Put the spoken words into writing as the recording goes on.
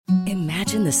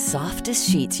Imagine the softest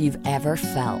sheets you've ever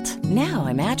felt. Now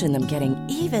imagine them getting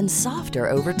even softer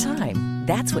over time.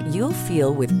 That's what you'll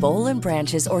feel with Boll &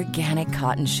 Branch's organic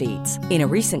cotton sheets. In a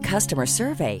recent customer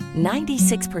survey,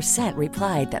 96%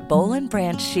 replied that Boll &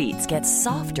 Branch sheets get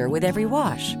softer with every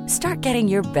wash. Start getting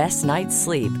your best night's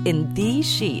sleep in these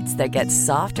sheets that get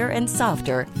softer and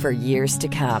softer for years to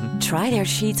come. Try their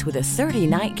sheets with a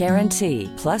 30-night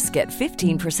guarantee. Plus, get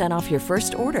 15% off your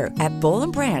first order at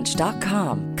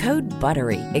bollandbranch.com. Code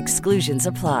BUTTERY. Exclusions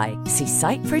apply. See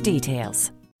site for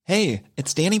details. Hey,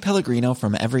 it's Danny Pellegrino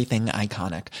from Everything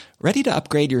Iconic. Ready to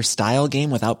upgrade your style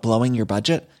game without blowing your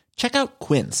budget? Check out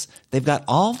Quince. They've got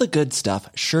all the good stuff,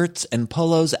 shirts and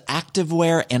polos,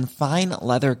 activewear, and fine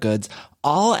leather goods,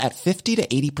 all at 50 to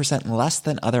 80% less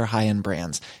than other high-end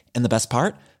brands. And the best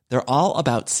part? They're all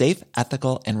about safe,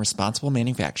 ethical, and responsible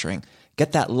manufacturing.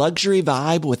 Get that luxury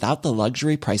vibe without the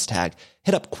luxury price tag.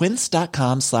 Hit up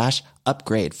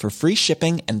quince.com/upgrade for free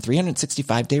shipping and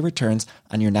 365-day returns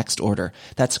on your next order.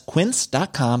 That's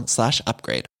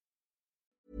quince.com/upgrade.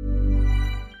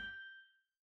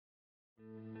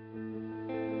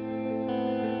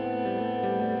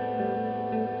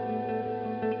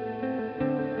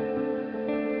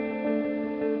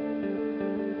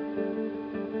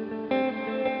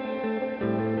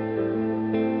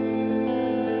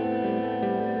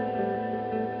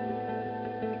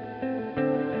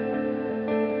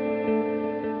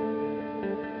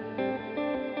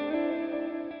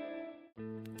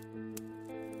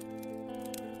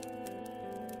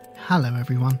 Hello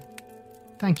everyone,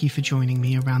 thank you for joining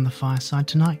me around the fireside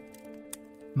tonight.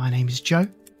 My name is Joe,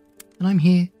 and I'm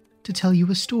here to tell you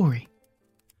a story.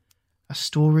 A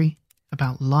story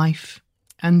about life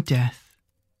and death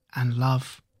and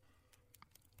love.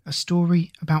 A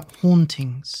story about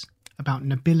hauntings, about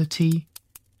nobility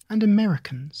and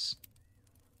Americans.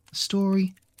 A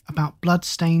story about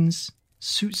bloodstains,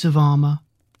 suits of armour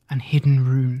and hidden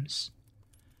rooms.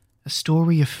 A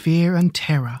story of fear and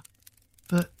terror,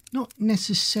 but not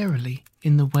necessarily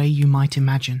in the way you might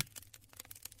imagine.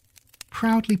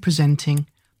 Proudly presenting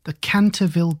The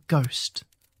Canterville Ghost,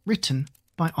 written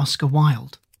by Oscar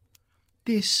Wilde.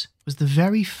 This was the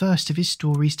very first of his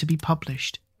stories to be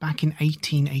published back in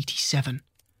 1887.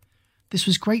 This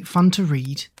was great fun to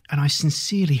read, and I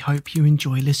sincerely hope you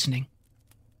enjoy listening.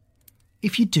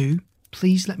 If you do,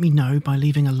 please let me know by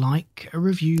leaving a like, a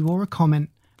review or a comment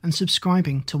and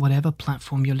subscribing to whatever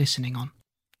platform you're listening on.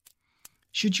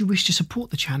 Should you wish to support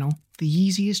the channel, the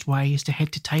easiest way is to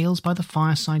head to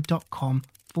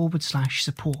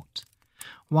talesbythefireside.com/support.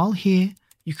 While here,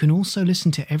 you can also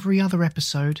listen to every other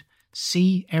episode,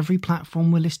 see every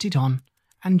platform we're listed on,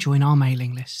 and join our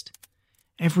mailing list.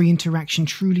 Every interaction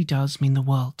truly does mean the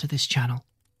world to this channel.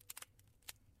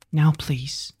 Now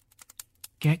please,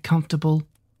 get comfortable,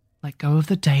 let go of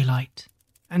the daylight,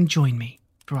 and join me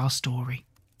for our story.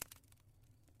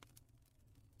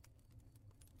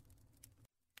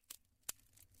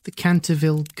 The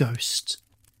Canterville Ghost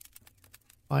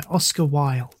by Oscar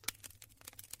Wilde.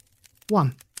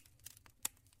 1.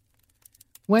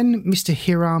 When Mr.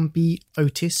 Hiram B.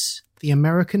 Otis, the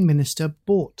American minister,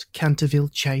 bought Canterville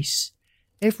Chase,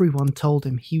 everyone told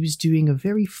him he was doing a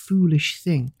very foolish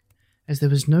thing, as there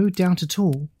was no doubt at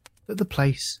all that the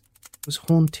place was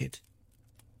haunted.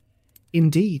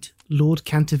 Indeed, Lord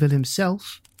Canterville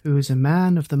himself, who was a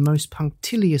man of the most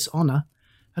punctilious honour,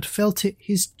 had felt it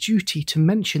his duty to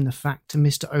mention the fact to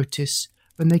Mr. Otis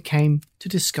when they came to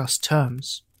discuss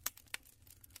terms.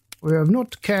 "We have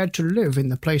not cared to live in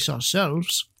the place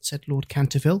ourselves," said Lord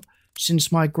Canterville,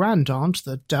 "since my grand-aunt,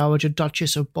 the Dowager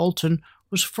Duchess of Bolton,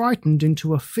 was frightened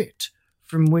into a fit,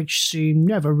 from which she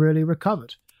never really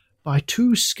recovered, by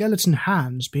 2 skeleton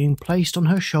hands being placed on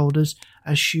her shoulders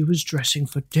as she was dressing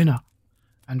for dinner.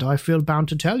 And I feel bound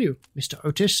to tell you, Mr.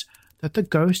 Otis, that the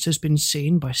ghost has been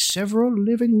seen by several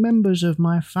living members of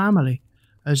my family,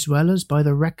 as well as by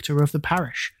the rector of the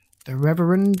parish, the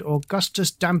Reverend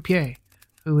Augustus Dampier,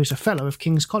 who is a fellow of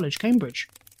King's College, Cambridge.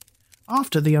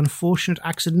 After the unfortunate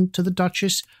accident to the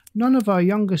Duchess, none of our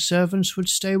younger servants would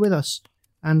stay with us,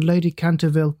 and Lady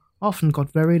Canterville often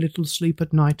got very little sleep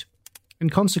at night, in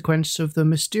consequence of the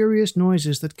mysterious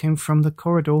noises that came from the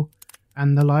corridor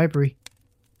and the library."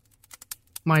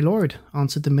 "My lord,"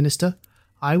 answered the minister,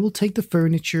 "I will take the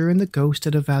furniture and the ghost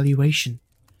at a valuation.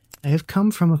 I have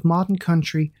come from a modern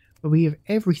country where we have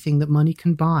everything that money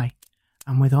can buy,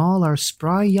 and with all our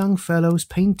spry young fellows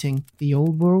painting the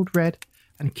old world red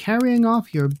and carrying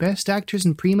off your best actors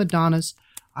and prima donnas,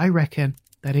 I reckon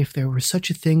that if there were such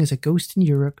a thing as a ghost in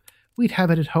Europe, we'd have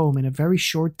it at home in a very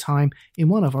short time in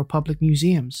one of our public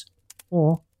museums,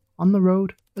 or on the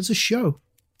road as a show."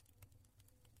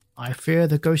 "I fear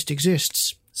the ghost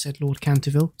exists," said Lord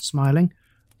Canterville, smiling,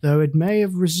 "though it may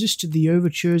have resisted the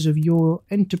overtures of your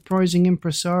enterprising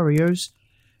impresarios.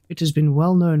 It has been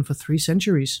well known for 3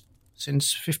 centuries,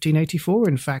 since 1584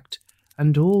 in fact,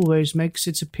 and always makes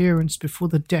its appearance before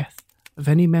the death of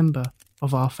any member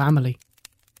of our family."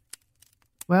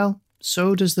 "Well,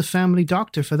 so does the family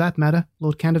doctor for that matter,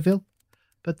 Lord Canterville.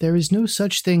 But there is no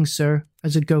such thing, sir,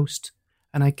 as a ghost,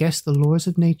 and I guess the laws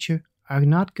of nature are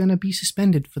not going to be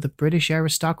suspended for the British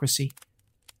aristocracy."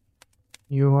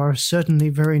 "You are certainly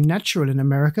very natural in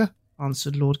America,"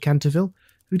 answered Lord Canterville,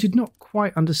 who did not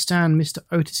quite understand Mr.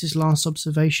 Otis's last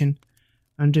observation.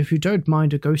 "And if you don't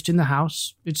mind a ghost in the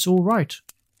house, it's all right.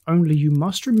 Only you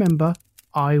must remember,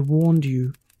 I warned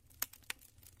you."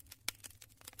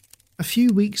 A few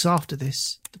weeks after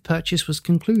this, the purchase was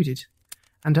concluded,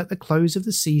 and at the close of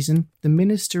the season, the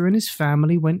minister and his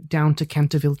family went down to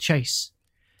Canterville Chase.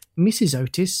 Mrs.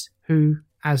 Otis, who,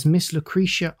 as Miss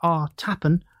Lucretia R.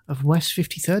 Tappan of West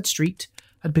 53rd Street,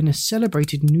 had been a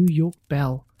celebrated New York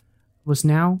belle, was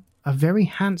now a very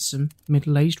handsome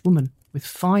middle-aged woman with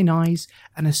fine eyes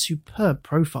and a superb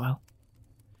profile.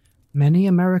 Many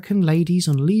American ladies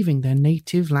on leaving their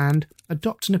native land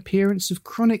adopt an appearance of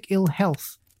chronic ill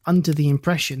health under the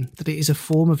impression that it is a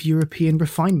form of European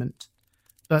refinement,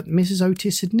 but Mrs.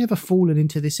 Otis had never fallen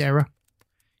into this error.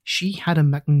 She had a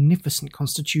magnificent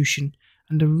constitution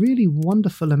and a really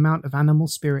wonderful amount of animal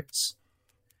spirits.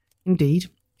 Indeed,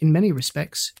 in many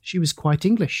respects, she was quite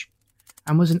English,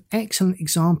 and was an excellent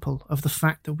example of the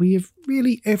fact that we have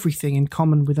really everything in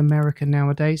common with America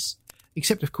nowadays,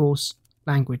 except, of course,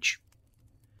 language.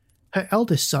 Her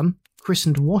eldest son,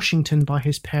 christened Washington by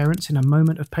his parents in a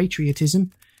moment of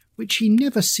patriotism, which he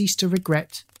never ceased to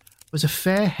regret, was a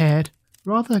fair-haired,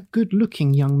 rather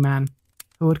good-looking young man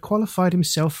who had qualified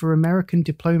himself for American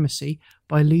diplomacy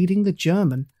by leading the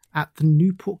German at the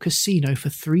Newport Casino for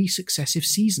 3 successive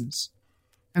seasons,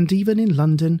 and even in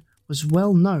London was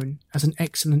well known as an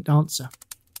excellent dancer.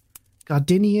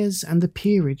 Gardenias and the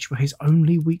peerage were his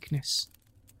only weakness.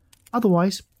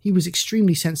 Otherwise, he was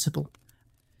extremely sensible.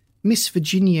 Miss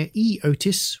Virginia E.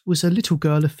 Otis was a little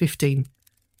girl of 15,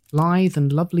 lithe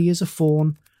and lovely as a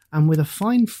fawn, and with a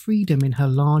fine freedom in her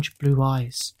large blue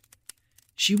eyes.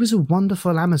 She was a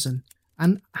wonderful Amazon,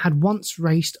 and had once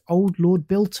raced old Lord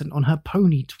Bilton on her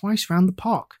pony twice round the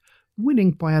park,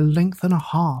 winning by a length and a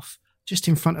half, just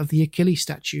in front of the Achilles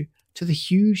statue, to the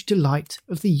huge delight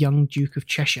of the young Duke of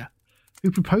Cheshire,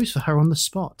 who proposed for her on the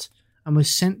spot, and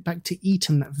was sent back to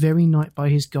Eton that very night by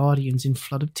his guardians in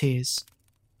flood of tears.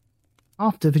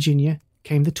 After Virginia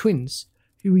came the twins,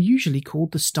 who were usually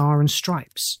called the Star and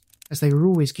Stripes, as they were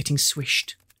always getting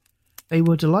swished. They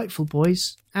were delightful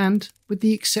boys, and, with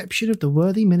the exception of the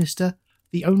worthy minister,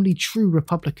 the only true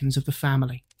Republicans of the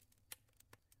family.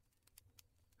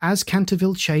 As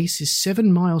Canterville Chase is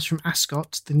 7 miles from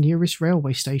Ascot, the nearest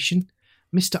railway station,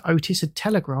 Mr. Otis had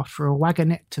telegraphed for a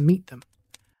wagonette to meet them,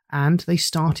 and they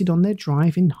started on their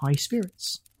drive in high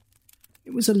spirits.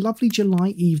 It was a lovely July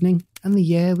evening, and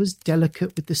the air was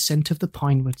delicate with the scent of the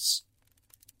pinewoods.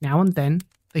 Now and then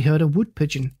they heard a wood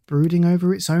pigeon brooding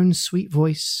over its own sweet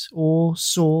voice, or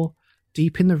saw,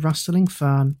 deep in the rustling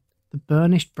fern, the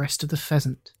burnished breast of the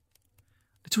pheasant.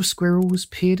 Little squirrels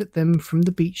peered at them from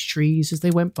the beech trees as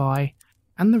they went by,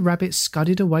 and the rabbits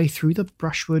scudded away through the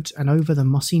brushwood and over the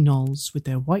mossy knolls with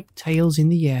their white tails in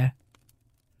the air.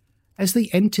 As they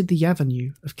entered the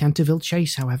avenue of Canterville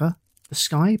Chase, however, the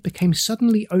sky became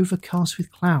suddenly overcast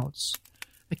with clouds.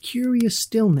 A curious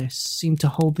stillness seemed to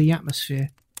hold the atmosphere.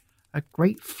 A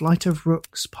great flight of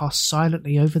rooks passed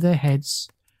silently over their heads,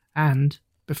 and,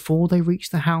 before they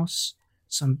reached the house,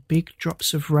 some big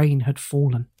drops of rain had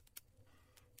fallen.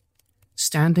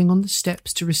 Standing on the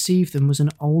steps to receive them was an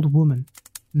old woman,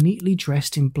 neatly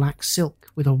dressed in black silk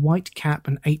with a white cap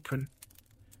and apron.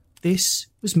 This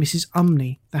was Mrs.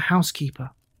 Umney, the housekeeper,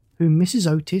 whom Mrs.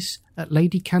 Otis, at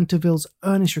Lady Canterville's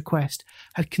earnest request,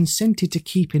 had consented to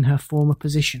keep in her former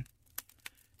position.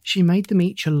 She made them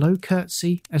each a low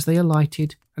curtsy as they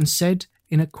alighted, and said,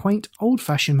 in a quaint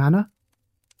old-fashioned manner,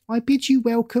 "I bid you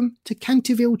welcome to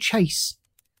Canterville Chase."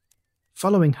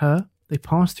 Following her, they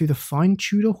passed through the fine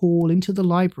Tudor hall into the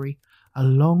library, a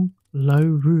long, low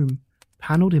room,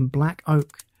 panelled in black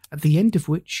oak, at the end of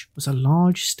which was a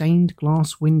large stained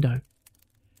glass window.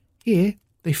 Here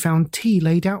they found tea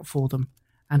laid out for them,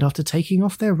 and after taking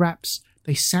off their wraps,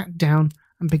 they sat down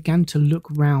and began to look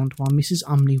round while Mrs.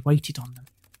 Umney waited on them.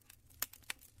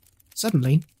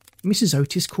 Suddenly, Mrs.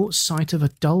 Otis caught sight of a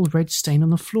dull red stain on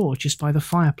the floor just by the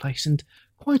fireplace, and,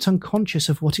 quite unconscious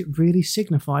of what it really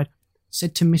signified,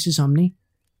 said to Mrs. Umney,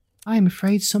 "I am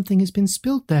afraid something has been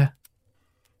spilled there."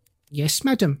 "Yes,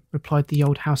 madam," replied the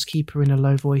old housekeeper in a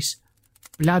low voice.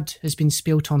 "Blood has been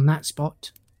spilt on that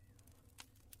spot."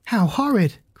 "How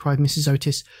horrid!" cried Mrs.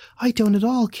 Otis. "I don't at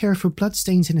all care for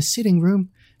bloodstains in a sitting room.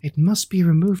 It must be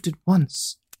removed at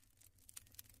once."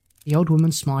 The old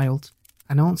woman smiled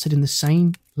and answered in the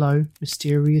same low,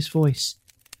 mysterious voice.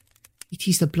 "It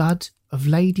is the blood of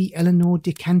Lady Eleanor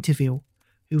de Canterville,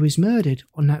 who was murdered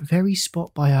on that very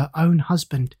spot by her own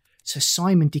husband, Sir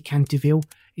Simon de Canterville,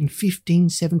 in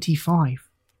 1575.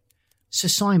 Sir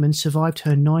Simon survived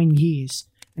her 9 years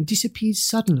and disappeared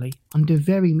suddenly under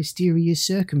very mysterious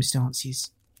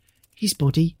circumstances. His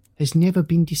body has never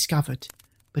been discovered,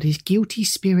 but his guilty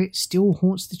spirit still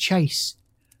haunts the chase.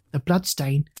 The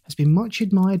bloodstain has been much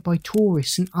admired by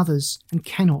tourists and others and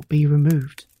cannot be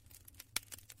removed."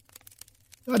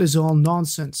 "That is all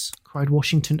nonsense," cried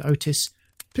Washington Otis.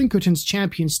 "Pinkerton's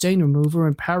Champion Stain Remover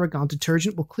and Paragon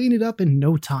Detergent will clean it up in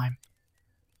no time."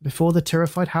 Before the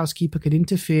terrified housekeeper could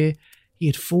interfere, he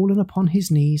had fallen upon his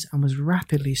knees and was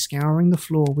rapidly scouring the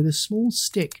floor with a small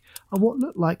stick of what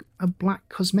looked like a black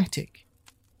cosmetic.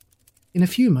 In a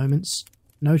few moments,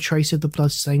 no trace of the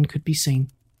bloodstain could be seen.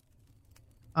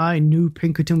 "I knew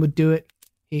Pinkerton would do it,"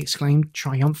 he exclaimed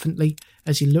triumphantly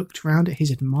as he looked round at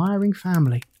his admiring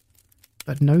family.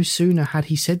 But no sooner had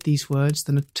he said these words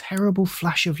than a terrible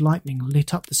flash of lightning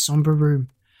lit up the sombre room.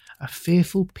 A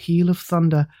fearful peal of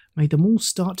thunder made them all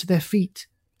start to their feet,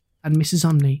 and Mrs.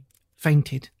 Umney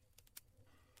fainted.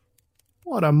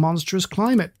 "What a monstrous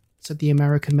climate," said the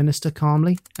American minister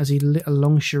calmly as he lit a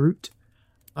long cheroot.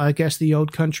 "I guess the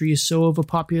old country is so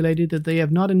overpopulated that they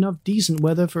have not enough decent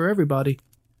weather for everybody.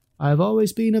 I have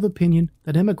always been of opinion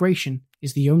that emigration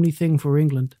is the only thing for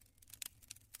England."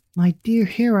 "My dear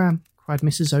Hiram," cried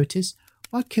Mrs. Otis,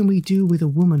 "what can we do with a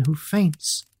woman who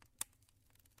faints?"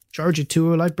 "Charge it to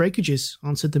her like breakages,"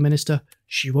 answered the minister.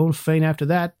 "She won't faint after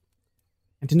that."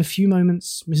 And in a few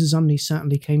moments Mrs. Umney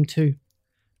certainly came to.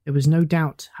 There was no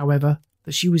doubt, however,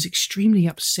 that she was extremely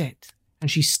upset,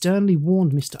 and she sternly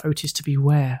warned Mr. Otis to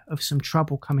beware of some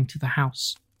trouble coming to the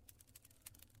house.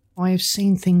 "I have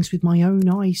seen things with my own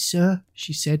eyes, sir,"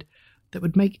 she said, "that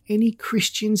would make any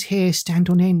Christian's hair stand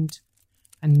on end.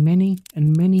 And many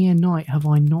a night have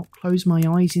I not closed my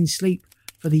eyes in sleep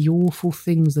for the awful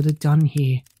things that are done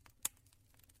here."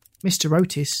 Mr.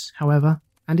 Otis, however,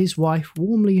 and his wife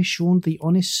warmly assured the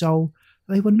honest soul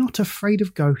that they were not afraid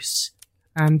of ghosts,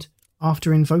 and,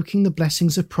 after invoking the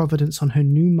blessings of Providence on her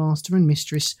new master and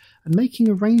mistress and making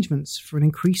arrangements for an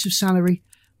increase of salary,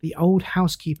 the old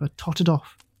housekeeper tottered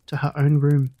off to her own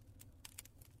room.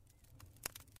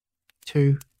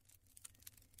 2.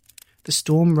 The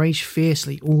storm raged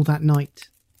fiercely all that night,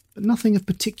 but nothing of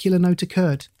particular note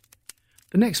occurred.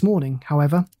 The next morning,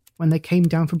 however, when they came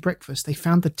down for breakfast, they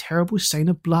found the terrible stain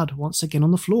of blood once again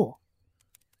on the floor.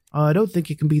 "I don't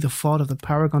think it can be the fault of the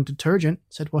Paragon detergent,"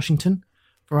 said Washington,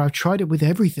 "for I've tried it with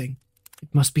everything.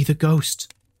 It must be the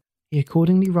ghost." He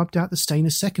accordingly rubbed out the stain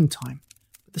a second time,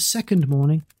 but the second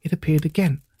morning it appeared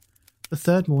again. The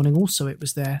third morning also it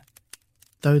was there,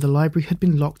 though the library had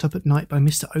been locked up at night by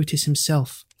Mr. Otis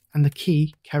himself, and the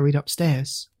key carried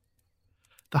upstairs.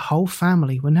 The whole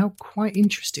family were now quite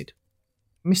interested.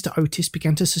 Mr. Otis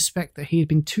began to suspect that he had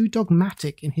been too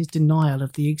dogmatic in his denial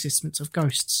of the existence of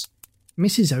ghosts.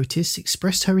 Mrs. Otis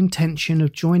expressed her intention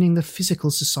of joining the Physical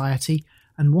Society,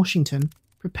 and Washington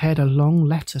prepared a long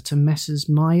letter to Messrs.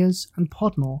 Myers and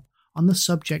Podmore on the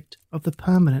subject of the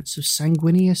permanence of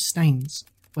sanguineous stains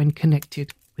when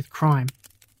connected with crime.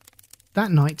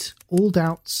 That night, all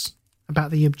doubts about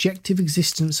the objective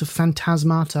existence of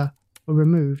phantasmata were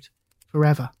removed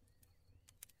forever.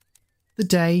 The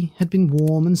day had been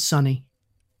warm and sunny,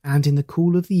 and in the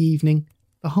cool of the evening,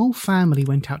 the whole family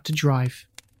went out to drive.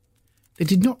 They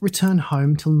did not return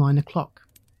home till 9 o'clock,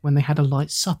 when they had a light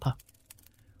supper.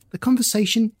 The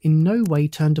conversation in no way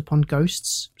turned upon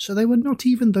ghosts, so they were not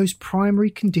even those primary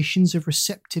conditions of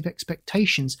receptive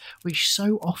expectations which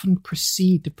so often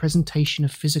precede the presentation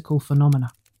of physical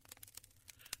phenomena.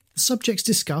 The subjects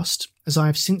discussed, as I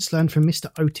have since learned from Mr.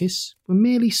 Otis, were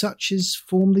merely such as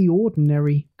form the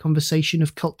ordinary conversation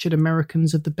of cultured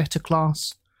Americans of the better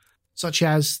class, such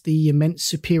as the immense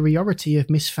superiority of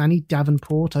Miss Fanny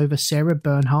Davenport over Sarah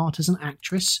Bernhardt as an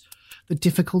actress, the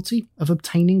difficulty of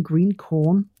obtaining green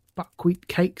corn, buckwheat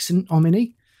cakes and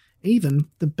hominy, even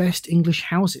the best English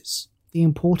houses, the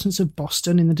importance of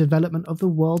Boston in the development of the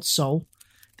world soul,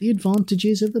 the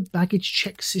advantages of the baggage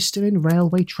check system in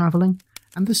railway travelling,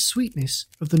 and the sweetness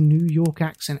of the New York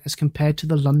accent as compared to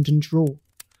the London drawl.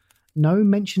 No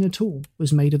mention at all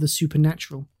was made of the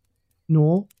supernatural,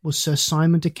 nor was Sir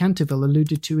Simon de Canterville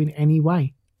alluded to in any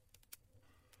way.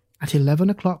 At 11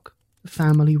 o'clock the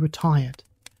family retired,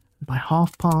 and by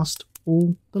past,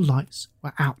 all the lights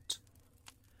were out.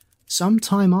 Some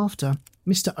time after,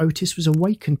 Mr. Otis was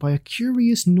awakened by a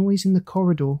curious noise in the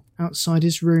corridor outside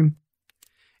his room.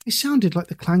 It sounded like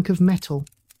the clank of metal,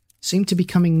 seemed to be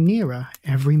coming nearer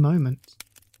every moment.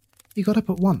 He got up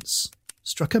at once,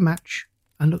 struck a match,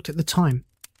 and looked at the time.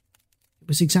 It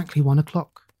was exactly 1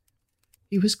 o'clock.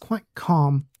 He was quite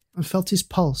calm and felt his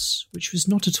pulse, which was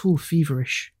not at all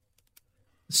feverish.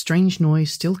 The strange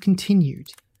noise still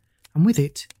continued, and with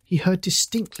it he heard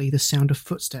distinctly the sound of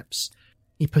footsteps.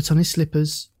 He put on his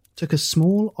slippers, took a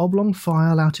small oblong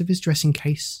file out of his dressing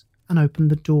case, and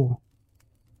opened the door.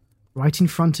 Right in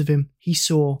front of him he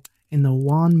saw, in the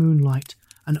wan moonlight,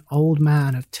 an old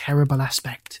man of terrible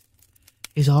aspect.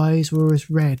 His eyes were as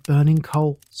red burning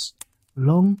coals.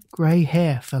 Long grey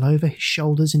hair fell over his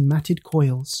shoulders in matted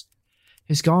coils.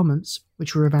 His garments,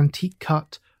 which were of antique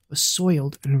cut, were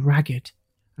soiled and ragged,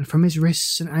 and from his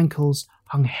wrists and ankles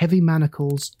hung heavy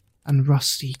manacles and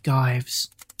rusty gyves.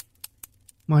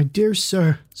 "My dear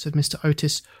sir," said Mr.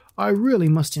 Otis, "I really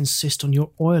must insist on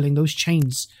your oiling those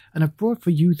chains, and have brought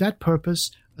for you that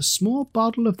purpose a small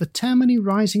bottle of the Tammany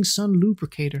Rising Sun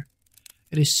lubricator.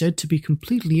 It is said to be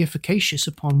completely efficacious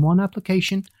upon one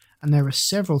application, and there are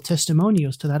several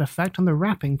testimonials to that effect on the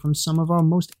wrapping from some of our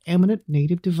most eminent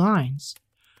native divines.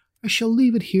 I shall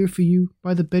leave it here for you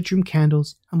by the bedroom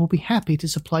candles, and will be happy to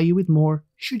supply you with more,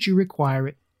 should you require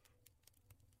it."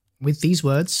 With these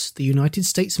words, the United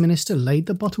States Minister laid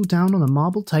the bottle down on the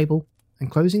marble table,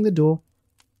 and closing the door,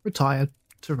 retired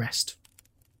to rest.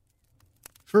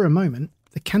 For a moment,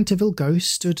 the Canterville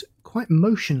ghost stood quite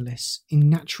motionless in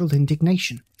natural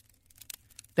indignation.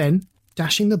 Then,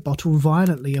 dashing the bottle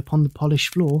violently upon the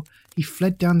polished floor, he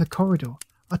fled down the corridor,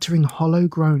 uttering hollow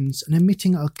groans and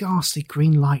emitting a ghastly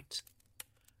green light.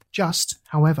 Just,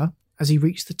 however, as he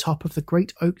reached the top of the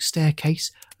great oak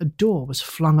staircase, a door was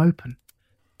flung open.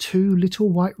 2 little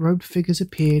white-robed figures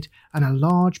appeared, and a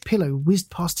large pillow whizzed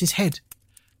past his head.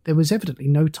 There was evidently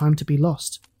no time to be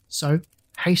lost, so,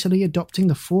 hastily adopting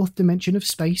the 4th dimension of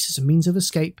space as a means of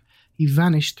escape, he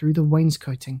vanished through the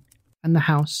wainscoting, and the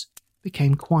house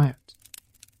became quiet.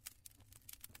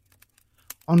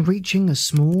 On reaching a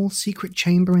small secret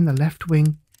chamber in the left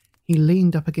wing, he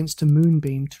leaned up against a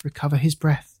moonbeam to recover his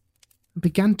breath, and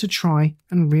began to try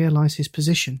and realize his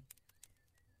position.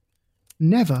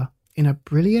 Never, in a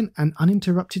brilliant and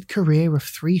uninterrupted career of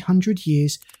 300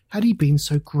 years, had he been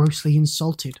so grossly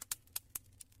insulted.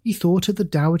 He thought of the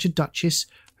Dowager Duchess,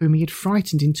 whom he had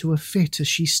frightened into a fit as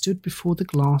she stood before the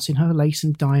glass in her lace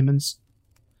and diamonds,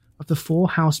 of the 4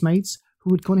 housemaids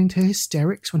who had gone into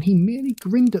hysterics when he merely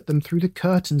grinned at them through the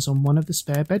curtains on one of the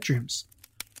spare bedrooms,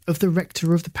 of the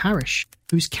rector of the parish,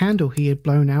 whose candle he had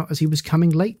blown out as he was coming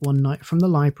late one night from the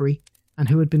library, and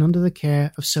who had been under the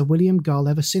care of Sir William Gull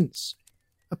ever since,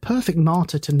 a perfect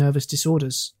martyr to nervous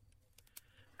disorders,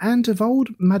 and of old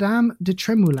Madame de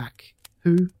Tremouac,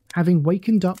 who, having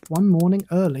wakened up one morning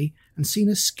early and seen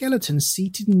a skeleton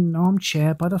seated in an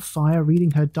armchair by the fire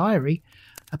reading her diary,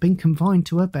 had been confined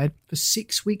to her bed for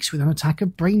 6 weeks with an attack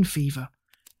of brain fever,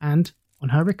 and, on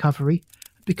her recovery,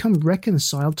 had become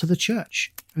reconciled to the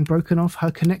Church, and broken off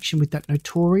her connection with that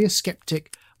notorious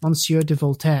sceptic, Monsieur de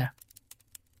Voltaire.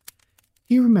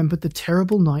 He remembered the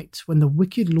terrible night when the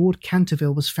wicked Lord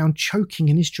Canterville was found choking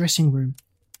in his dressing room,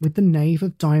 with the knave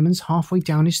of diamonds halfway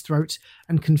down his throat,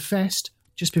 and confessed,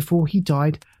 just before he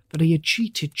died, that he had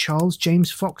cheated Charles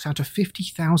James Fox out of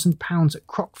 £50,000 at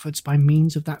Crockford's by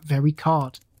means of that very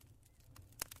card,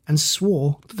 and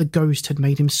swore that the ghost had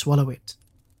made him swallow it.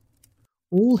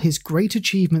 All his great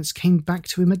achievements came back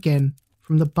to him again,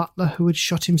 from the butler who had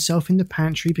shot himself in the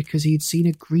pantry because he had seen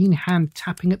a green hand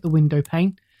tapping at the window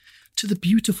pane, to the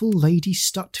beautiful Lady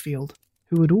Stutfield,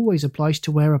 who had always obliged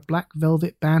to wear a black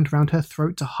velvet band round her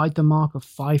throat to hide the mark of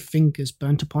 5 fingers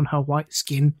burnt upon her white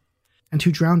skin, and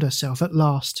who drowned herself at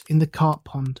last in the carp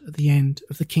pond at the end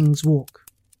of the King's Walk.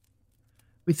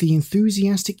 With the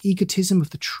enthusiastic egotism of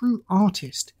the true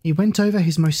artist, he went over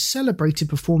his most celebrated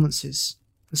performances,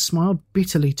 and smiled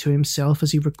bitterly to himself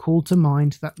as he recalled to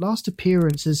mind that last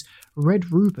appearance as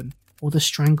Red Reuben or the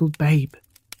Strangled Babe.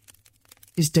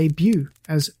 His debut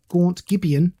as Gaunt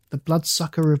Gibeon, the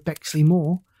bloodsucker of Bexley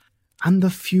Moor, and the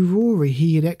furore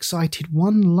he had excited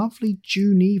one lovely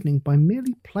June evening by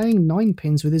merely playing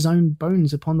ninepins with his own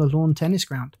bones upon the lawn tennis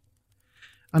ground.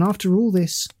 And after all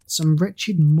this, some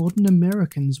wretched modern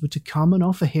Americans were to come and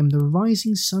offer him the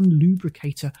Rising Sun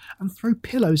lubricator and throw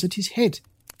pillows at his head.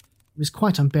 It was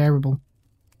quite unbearable.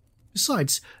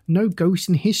 Besides, no ghost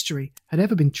in history had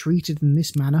ever been treated in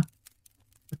this manner.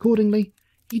 Accordingly,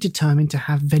 he determined to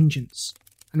have vengeance,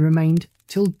 and remained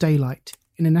till daylight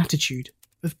in an attitude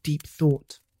of deep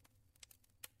thought.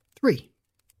 3.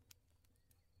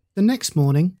 The next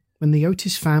morning, when the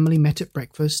Otis family met at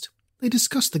breakfast, they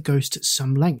discussed the ghost at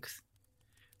some length.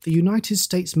 The United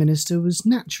States minister was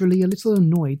naturally a little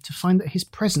annoyed to find that his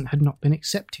present had not been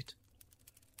accepted.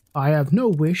 "I have no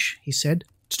wish," he said,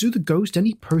 "to do the ghost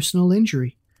any personal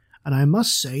injury, and I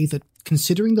must say that,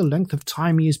 considering the length of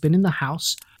time he has been in the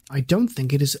house, I don't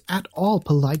think it is at all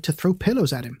polite to throw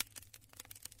pillows at him."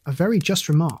 A very just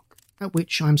remark, at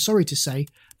which, I am sorry to say,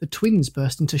 the twins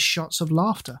burst into shouts of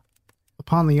laughter.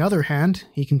 "Upon the other hand,"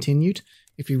 he continued,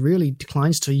 "if he really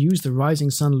declines to use the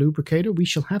Rising Sun lubricator, we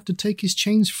shall have to take his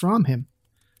chains from him.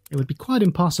 It would be quite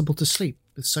impossible to sleep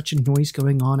with such a noise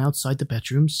going on outside the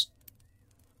bedrooms."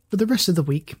 For the rest of the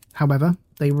week, however,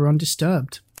 they were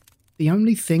undisturbed, the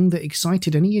only thing that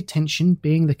excited any attention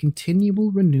being the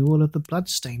continual renewal of the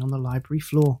bloodstain on the library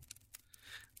floor.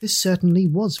 This certainly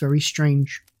was very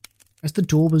strange, as the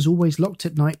door was always locked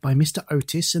at night by Mr.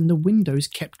 Otis and the windows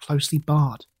kept closely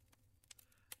barred.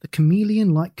 The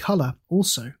chameleon-like colour,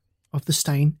 also, of the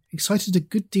stain excited a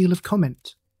good deal of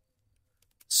comment.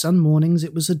 Some mornings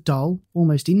it was a dull,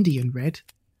 almost Indian red,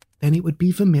 then it would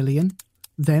be vermilion,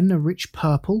 then a rich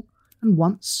purple, and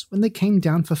once, when they came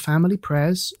down for family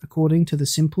prayers, according to the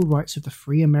simple rites of the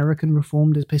Free American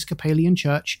Reformed Episcopalian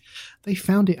Church, they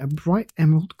found it a bright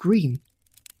emerald green.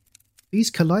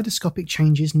 These kaleidoscopic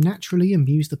changes naturally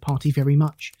amused the party very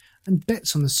much, and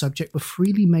bets on the subject were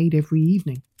freely made every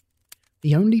evening.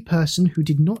 The only person who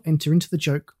did not enter into the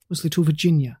joke was little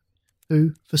Virginia,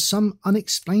 who, for some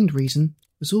unexplained reason,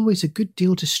 was always a good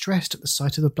deal distressed at the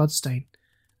sight of the bloodstain,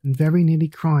 and very nearly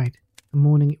cried the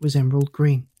morning it was emerald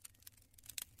green.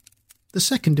 The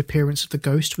second appearance of the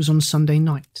ghost was on Sunday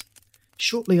night.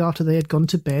 Shortly after they had gone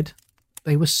to bed,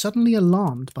 they were suddenly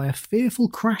alarmed by a fearful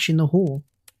crash in the hall.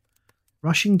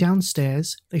 Rushing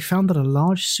downstairs, they found that a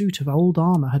large suit of old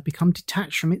armour had become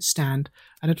detached from its stand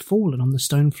and had fallen on the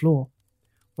stone floor,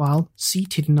 while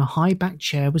seated in a high-backed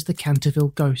chair was the Canterville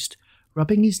ghost,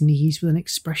 rubbing his knees with an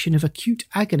expression of acute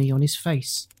agony on his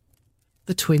face.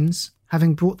 The twins,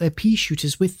 having brought their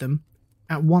pea-shooters with them,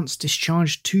 at once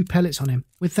discharged 2 pellets on him,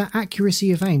 with that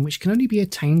accuracy of aim which can only be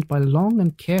attained by long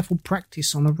and careful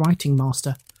practice on a writing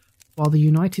master, while the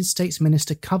United States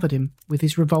minister covered him with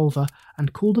his revolver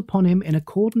and called upon him in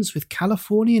accordance with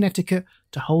Californian etiquette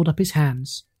to hold up his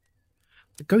hands.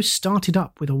 The ghost started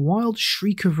up with a wild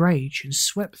shriek of rage and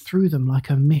swept through them like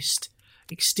a mist,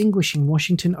 extinguishing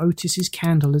Washington Otis's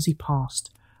candle as he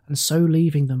passed, and so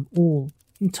leaving them all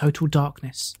in total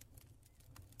darkness.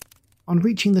 On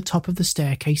reaching the top of the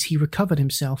staircase, he recovered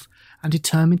himself and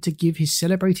determined to give his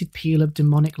celebrated peal of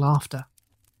demonic laughter.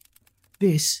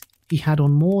 This he had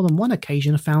on more than one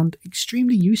occasion found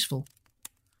extremely useful.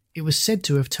 It was said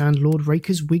to have turned Lord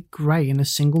Raker's wig grey in a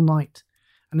single night,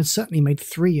 and had certainly made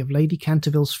 3 of Lady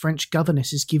Canterville's French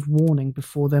governesses give warning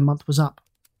before their month was up.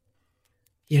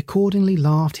 He accordingly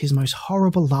laughed his most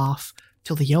horrible laugh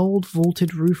till the old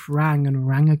vaulted roof rang and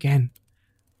rang again.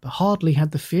 But hardly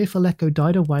had the fearful echo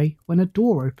died away when a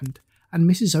door opened, and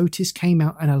Mrs. Otis came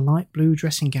out in a light blue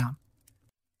dressing gown.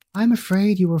 "I am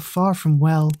afraid you are far from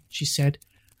well," she said,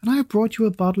 "and I have brought you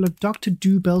a bottle of Dr.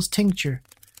 Dubell's tincture.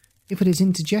 If it is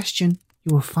indigestion,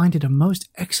 you will find it a most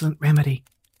excellent remedy."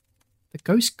 The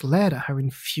ghost glared at her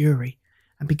in fury,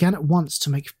 and began at once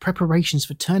to make preparations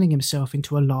for turning himself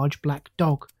into a large black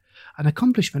dog, an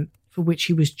accomplishment for which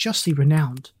he was justly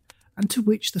renowned, and to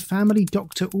which the family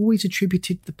doctor always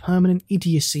attributed the permanent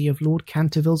idiocy of Lord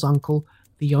Canterville's uncle,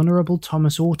 the Honourable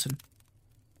Thomas Orton.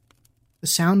 The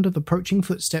sound of approaching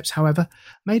footsteps, however,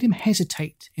 made him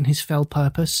hesitate in his fell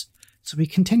purpose, so he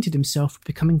contented himself with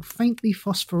becoming faintly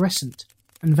phosphorescent,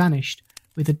 and vanished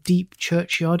with a deep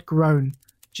churchyard groan,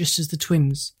 just as the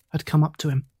twins had come up to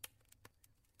him.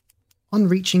 On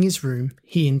reaching his room,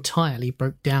 he entirely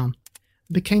broke down,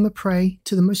 and became a prey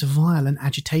to the most violent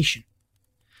agitation.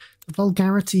 The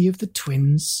vulgarity of the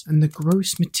twins and the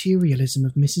gross materialism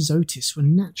of Mrs. Otis were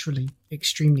naturally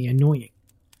extremely annoying,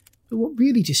 but what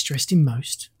really distressed him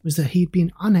most was that he had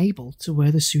been unable to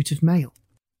wear the suit of mail.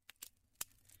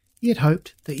 He had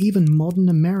hoped that even modern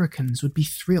Americans would be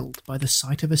thrilled by the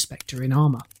sight of a spectre in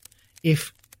armour,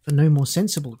 if, for no more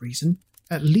sensible reason,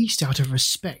 at least out of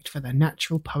respect for their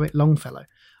natural poet Longfellow,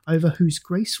 over whose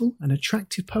graceful and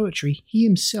attractive poetry he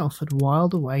himself had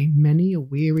whiled away many a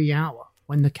weary hour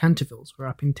when the Cantervilles were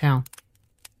up in town.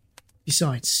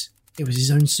 Besides, it was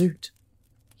his own suit.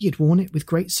 He had worn it with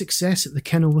great success at the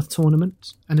Kenilworth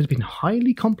tournament, and had been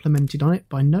highly complimented on it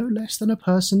by no less than a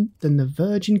person than the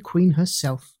Virgin Queen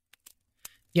herself.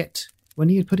 Yet, when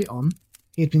he had put it on,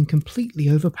 he had been completely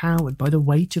overpowered by the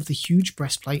weight of the huge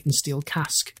breastplate and steel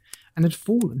casque, and had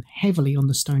fallen heavily on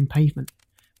the stone pavement,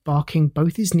 barking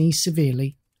both his knees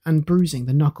severely and bruising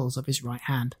the knuckles of his right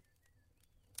hand.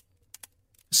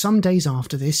 Some days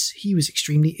after this, he was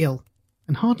extremely ill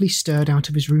and hardly stirred out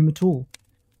of his room at all,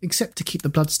 except to keep the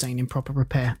bloodstain in proper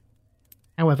repair.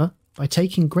 However, by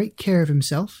taking great care of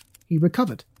himself, he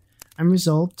recovered and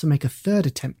resolved to make a third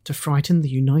attempt to frighten the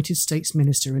United States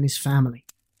minister and his family.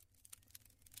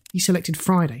 He selected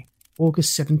Friday,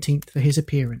 August 17th for his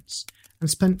appearance, and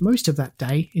spent most of that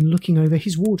day in looking over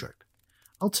his wardrobe,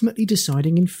 ultimately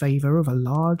deciding in favour of a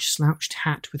large slouched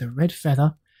hat with a red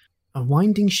feather, a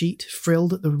winding sheet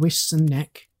frilled at the wrists and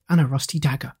neck, and a rusty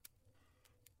dagger.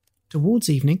 Towards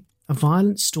evening, a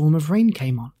violent storm of rain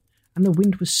came on, and the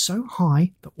wind was so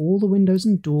high that all the windows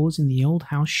and doors in the old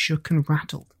house shook and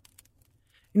rattled.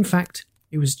 In fact,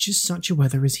 it was just such a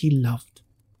weather as he loved.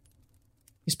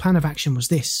 His plan of action was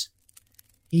this.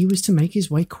 He was to make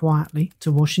his way quietly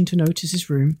to Washington Otis's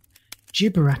room,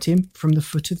 gibber at him from the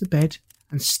foot of the bed,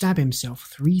 and stab himself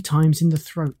 3 times in the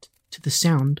throat to the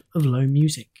sound of low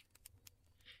music.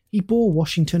 He bore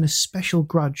Washington a special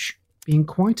grudge, being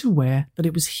quite aware that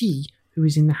it was he who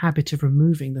was in the habit of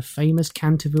removing the famous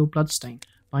Canterville bloodstain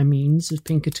by means of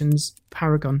Pinkerton's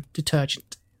Paragon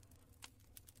detergent.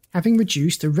 Having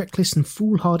reduced the reckless and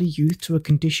foolhardy youth to a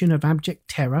condition of abject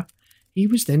terror, he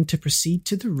was then to proceed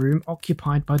to the room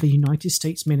occupied by the United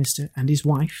States minister and his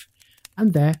wife,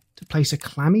 and there to place a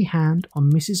clammy hand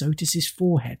on Mrs. Otis's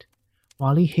forehead,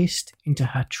 while he hissed into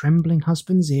her trembling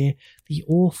husband's ear the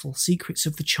awful secrets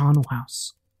of the charnel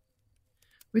house.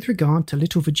 With regard to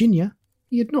little Virginia,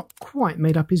 he had not quite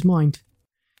made up his mind.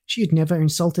 She had never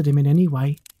insulted him in any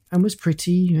way, and was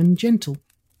pretty and gentle.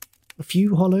 A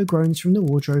few hollow groans from the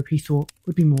wardrobe, he thought,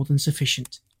 would be more than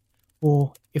sufficient.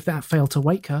 Or, if that failed to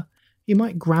wake her, he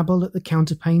might grabble at the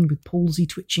counterpane with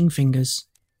palsy-twitching fingers.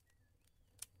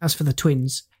 As for the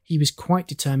twins, he was quite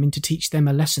determined to teach them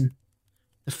a lesson.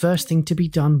 The first thing to be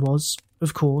done was,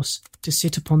 of course, to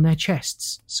sit upon their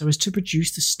chests so as to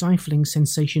produce the stifling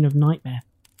sensation of nightmare.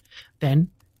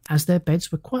 Then, as their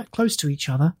beds were quite close to each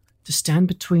other, to stand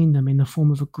between them in the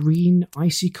form of a green,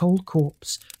 icy-cold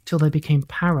corpse till they became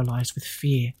paralysed with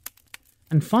fear.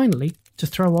 And finally, to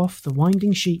throw off the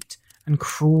winding sheet and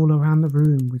crawl around the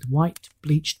room with white,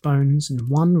 bleached bones and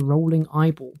one rolling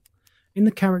eyeball, in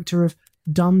the character of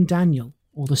Dumb Daniel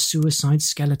or the Suicide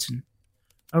Skeleton,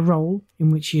 a role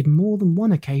in which he had more than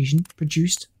one occasion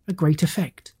produced a great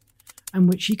effect, and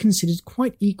which he considered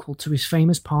quite equal to his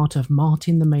famous part of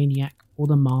Martin the Maniac or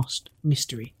the Masked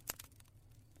Mystery.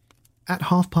 At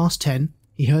 10:30,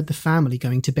 he heard the family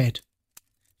going to bed.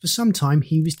 For some time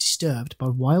he was disturbed by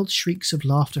wild shrieks of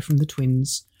laughter from the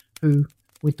twins, who,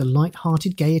 with the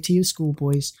light-hearted gaiety of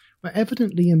schoolboys, were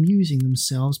evidently amusing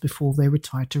themselves before they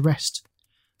retired to rest.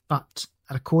 But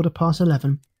at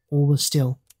 11:15, all was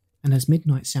still, and as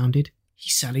midnight sounded, he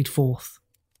sallied forth.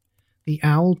 The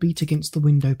owl beat against the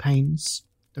window panes,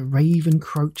 the raven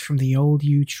croaked from the old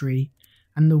yew tree,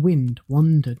 and the wind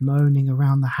wandered moaning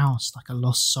around the house like a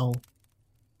lost soul.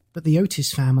 But the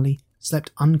Otis family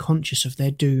slept unconscious of their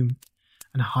doom,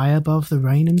 and high above the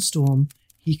rain and storm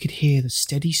he could hear the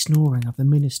steady snoring of the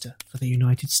minister for the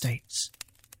United States.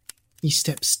 He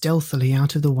stepped stealthily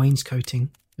out of the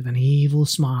wainscoting with an evil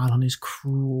smile on his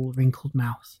cruel, wrinkled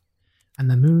mouth, and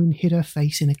the moon hid her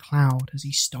face in a cloud as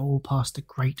he stole past the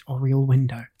great oriel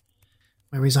window,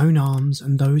 where his own arms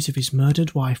and those of his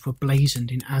murdered wife were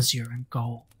blazoned in azure and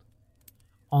gold.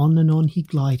 On and on he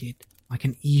glided like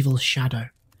an evil shadow,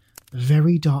 the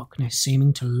very darkness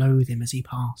seeming to loathe him as he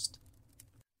passed.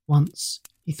 Once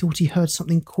he thought he heard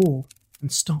something call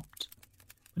and stopped,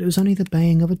 but it was only the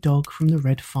baying of a dog from the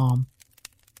Red Farm,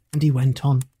 and he went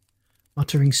on,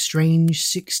 muttering strange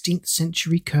 16th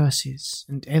century curses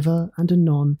and ever and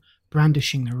anon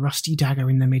brandishing the rusty dagger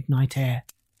in the midnight air.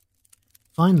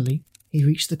 Finally, he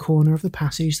reached the corner of the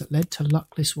passage that led to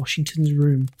luckless Washington's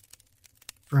room.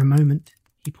 For a moment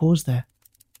he paused there,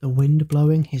 the wind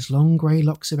blowing his long grey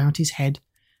locks about his head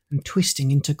and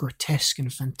twisting into grotesque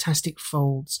and fantastic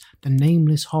folds the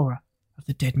nameless horror of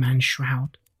the dead man's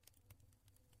shroud.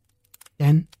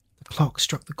 Then the clock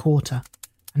struck the quarter,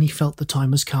 and he felt the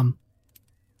time was come.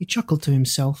 He chuckled to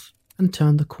himself and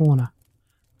turned the corner,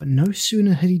 but no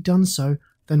sooner had he done so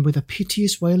than with a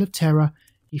piteous wail of terror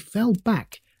he fell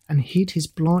back and hid his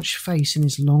blanched face in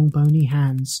his long bony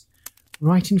hands.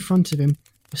 Right in front of him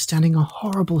was standing a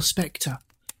horrible spectre,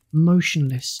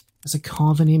 motionless as a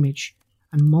carven image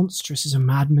and monstrous as a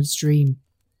madman's dream.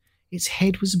 Its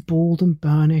head was bald and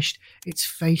burnished, its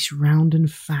face round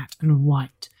and fat and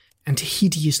white, and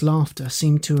hideous laughter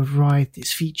seemed to have writhed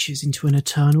its features into an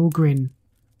eternal grin.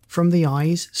 From the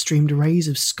eyes streamed rays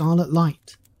of scarlet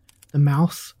light. The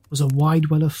mouth was a wide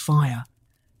well of fire,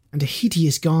 and a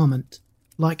hideous garment,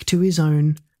 like to his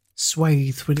own,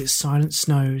 swathed with its silent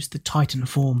snows the Titan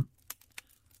form.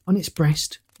 On its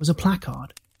breast was a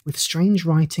placard with strange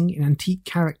writing in antique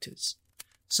characters,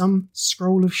 some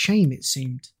scroll of shame it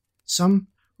seemed, some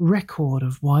record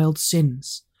of wild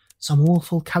sins, some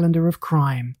awful calendar of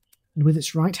crime, and with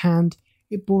its right hand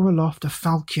it bore aloft a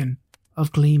falchion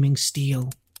of gleaming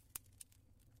steel.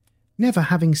 Never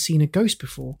having seen a ghost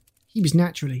before, he was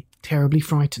naturally terribly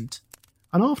frightened,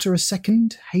 and after a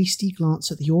second hasty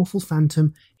glance at the awful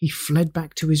phantom, he fled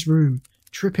back to his room,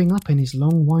 tripping up in his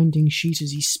long winding sheet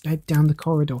as he sped down the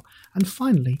corridor, and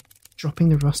finally dropping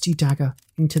the rusty dagger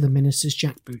into the minister's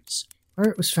jackboots, where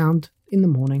it was found in the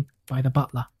morning by the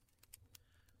butler.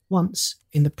 Once,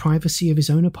 in the privacy of his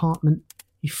own apartment,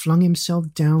 he flung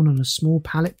himself down on a small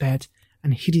pallet bed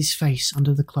and hid his face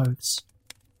under the clothes.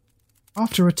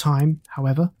 After a time,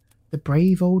 however, the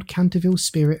brave old Canterville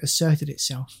spirit asserted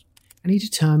itself, and he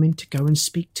determined to go and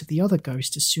speak to the other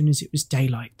ghost as soon as it was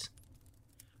daylight.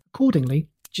 Accordingly,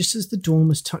 just as the dawn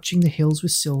was touching the hills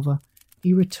with silver,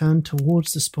 he returned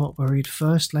towards the spot where he had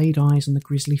first laid eyes on the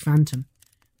grisly phantom,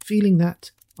 feeling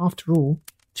that, after all,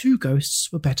 2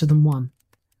 ghosts were better than 1,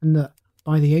 and that,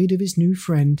 by the aid of his new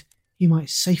friend, he might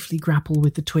safely grapple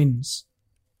with the twins.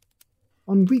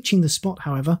 On reaching the spot,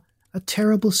 however, a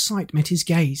terrible sight met his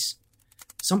gaze.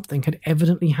 Something had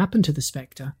evidently happened to the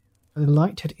spectre, for the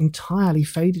light had entirely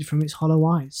faded from its hollow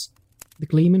eyes. The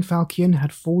gleaming falchion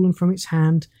had fallen from its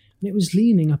hand, and it was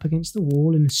leaning up against the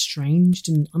wall in a strange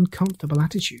and uncomfortable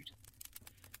attitude.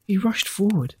 He rushed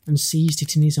forward and seized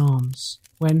it in his arms,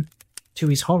 when, to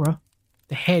his horror,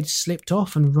 the head slipped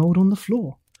off and rolled on the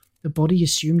floor. The body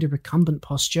assumed a recumbent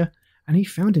posture, and he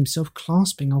found himself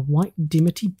clasping a white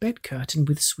dimity bed curtain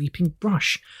with sweeping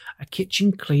brush, a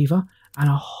kitchen cleaver, and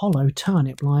a hollow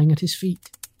turnip lying at his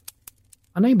feet.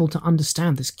 Unable to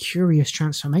understand this curious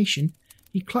transformation,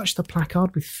 he clutched the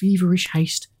placard with feverish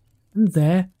haste, and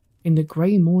there, in the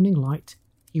grey morning light,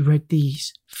 he read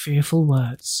these fearful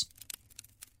words.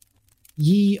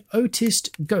 Ye Otis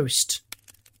ghost,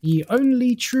 ye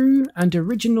only true and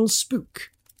original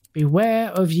spook, beware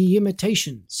of ye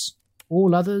imitations.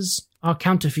 All others are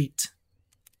counterfeit.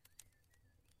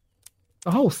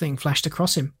 The whole thing flashed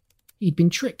across him. He'd been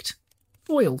tricked,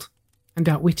 foiled, and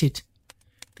outwitted.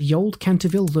 The old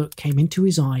Canterville look came into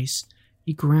his eyes.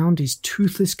 He ground his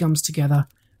toothless gums together,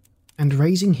 and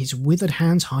raising his withered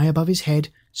hands high above his head,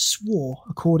 swore,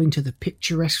 according to the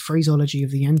picturesque phraseology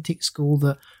of the antique school,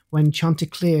 that when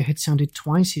Chanticleer had sounded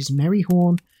twice his merry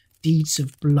horn, deeds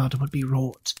of blood would be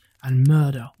wrought, and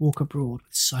murder walk abroad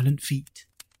with silent feet.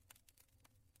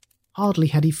 Hardly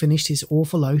had he finished his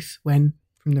awful oath when,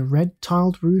 from the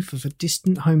red-tiled roof of a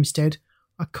distant homestead,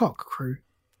 a cock crew.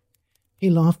 He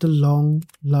laughed a long,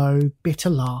 low, bitter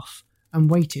laugh,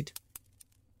 and waited.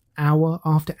 Hour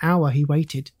after hour he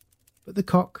waited, but the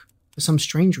cock, for some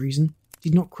strange reason,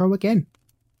 did not crow again.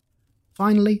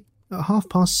 Finally, at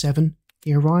 7:30,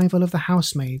 the arrival of the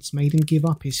housemaids made him give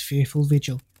up his fearful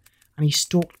vigil, and he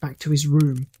stalked back to his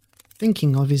room,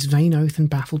 thinking of his vain oath and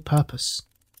baffled purpose.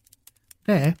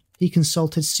 There he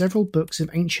consulted several books of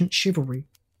ancient chivalry,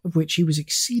 of which he was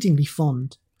exceedingly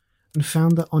fond, and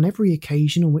found that on every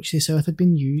occasion on which this earth had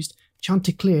been used,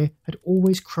 Chanticleer had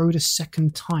always crowed a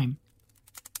second time.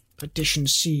 "Perdition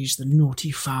seize the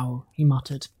naughty fowl," he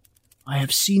muttered. "I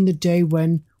have seen the day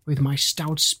when, with my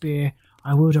stout spear,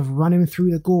 I would have run him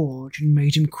through the gorge and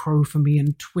made him crow for me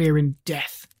and tweer in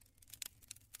death."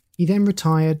 He then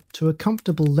retired to a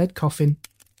comfortable lead coffin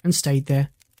and stayed there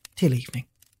till evening.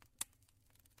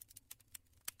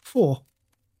 4.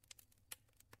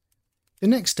 The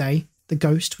next day, the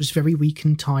ghost was very weak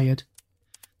and tired.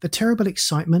 The terrible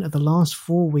excitement of the last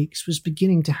 4 weeks was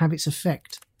beginning to have its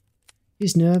effect.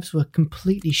 His nerves were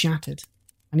completely shattered,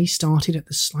 and he started at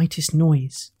the slightest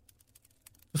noise.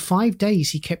 For 5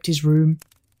 days he kept his room,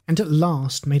 and at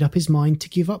last made up his mind to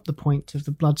give up the point of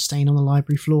the bloodstain on the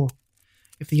library floor.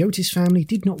 If the Otis family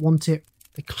did not want it,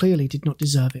 they clearly did not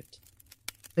deserve it.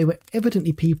 They were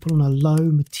evidently people on a low,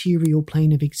 material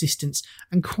plane of existence,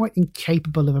 and quite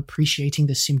incapable of appreciating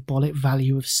the symbolic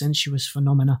value of sensuous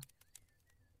phenomena.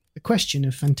 The question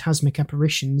of phantasmic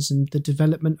apparitions and the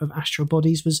development of astral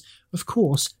bodies was, of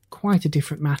course, quite a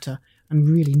different matter, and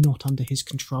really not under his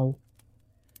control.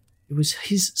 It was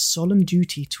his solemn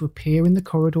duty to appear in the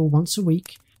corridor once a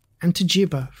week, and to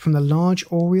gibber from the large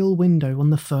oriel window on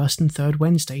the 1st and 3rd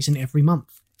Wednesdays in every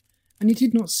month, and he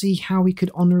did not see how he could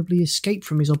honourably escape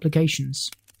from his obligations.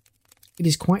 It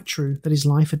is quite true that his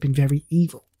life had been very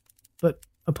evil, but,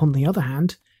 upon the other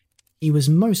hand, he was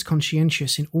most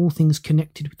conscientious in all things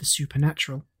connected with the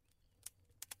supernatural.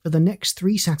 For the next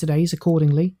 3 Saturdays,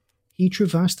 accordingly, he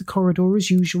traversed the corridor as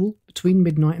usual between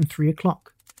midnight and 3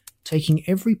 o'clock, taking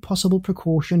every possible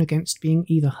precaution against being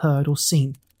either heard or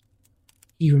seen.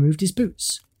 He removed his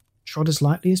boots, trod as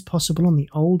lightly as possible on the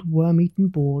old worm-eaten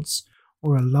boards,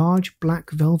 wore a large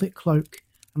black velvet cloak,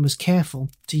 and was careful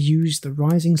to use the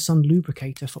Rising Sun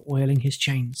lubricator for oiling his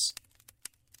chains.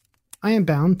 I am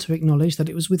bound to acknowledge that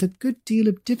it was with a good deal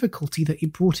of difficulty that he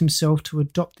brought himself to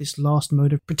adopt this last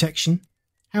mode of protection.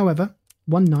 However,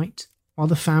 one night, while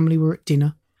the family were at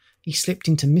dinner, he slipped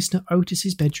into Mr.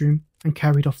 Otis's bedroom and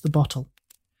carried off the bottle.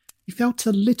 He felt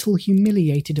a little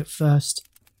humiliated at first,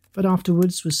 but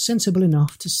afterwards was sensible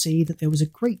enough to see that there was a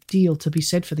great deal to be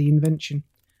said for the invention,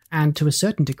 and to a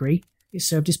certain degree it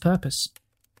served his purpose.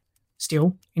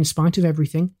 Still, in spite of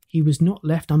everything, he was not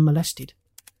left unmolested.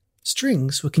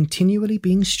 Strings were continually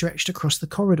being stretched across the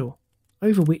corridor,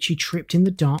 over which he tripped in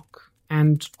the dark,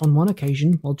 and on one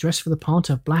occasion, while dressed for the part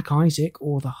of Black Isaac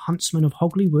or the Huntsman of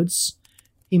Hogley Woods,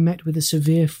 he met with a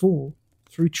severe fall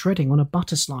through treading on a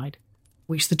butter slide,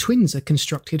 which the twins had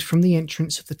constructed from the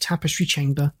entrance of the tapestry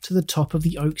chamber to the top of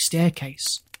the oak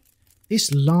staircase.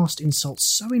 This last insult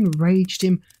so enraged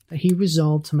him that he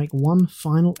resolved to make one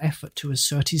final effort to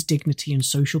assert his dignity and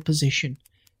social position,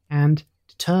 and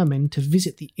determined to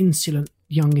visit the insolent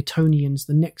young Etonians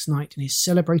the next night in his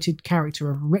celebrated character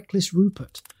of Reckless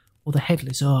Rupert or the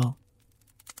Headless Earl.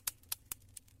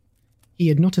 He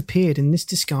had not appeared in this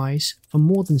disguise for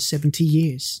more than 70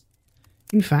 years.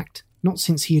 In fact, not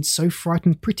since he had so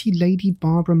frightened pretty Lady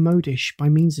Barbara Modish by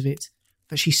means of it,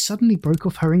 that she suddenly broke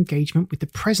off her engagement with the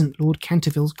present Lord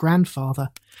Canterville's grandfather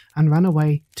and ran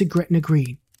away to Gretna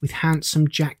Green with handsome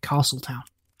Jack Castletown,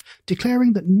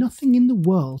 declaring that nothing in the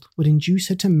world would induce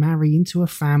her to marry into a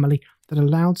family that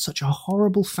allowed such a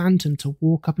horrible phantom to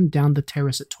walk up and down the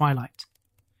terrace at twilight.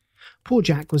 Poor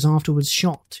Jack was afterwards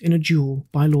shot in a duel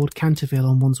by Lord Canterville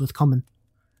on Wandsworth Common,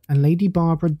 and Lady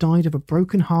Barbara died of a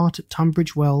broken heart at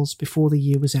Tunbridge Wells before the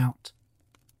year was out.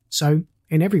 So,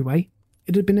 in every way,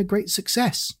 it had been a great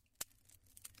success.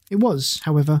 It was,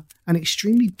 however, an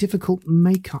extremely difficult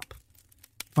make-up,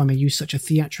 if I may use such a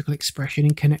theatrical expression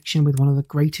in connection with one of the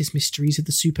greatest mysteries of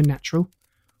the supernatural,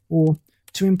 or,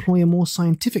 to employ a more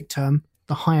scientific term,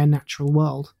 the higher natural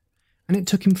world, and it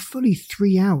took him fully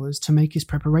 3 hours to make his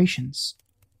preparations.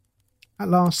 At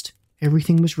last,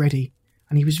 everything was ready,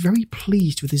 and he was very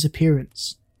pleased with his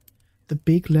appearance. The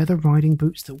big leather riding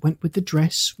boots that went with the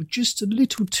dress were just a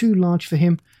little too large for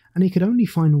him, and he could only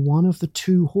find one of the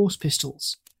 2 horse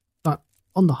pistols. But,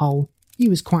 on the whole, he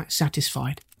was quite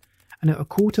satisfied, and at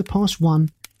 1:15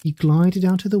 he glided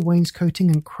out of the wainscoting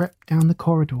and crept down the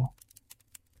corridor.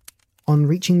 On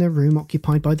reaching the room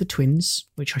occupied by the twins,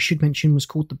 which I should mention was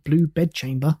called the Blue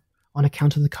Bedchamber on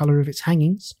account of the colour of its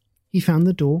hangings, he found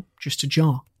the door just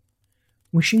ajar.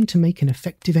 Wishing to make an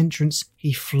effective entrance,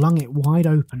 he flung it wide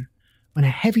open, when a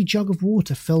heavy jug of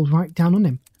water fell right down on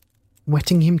him,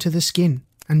 wetting him to the skin,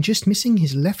 and just missing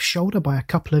his left shoulder by a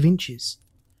couple of inches.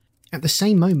 At the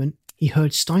same moment, he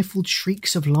heard stifled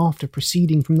shrieks of laughter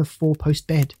proceeding from the 4-post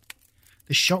bed.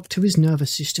 The shock to his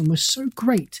nervous system was so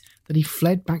great that he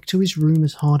fled back to his room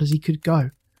as hard as he could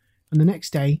go, and the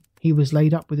next day he was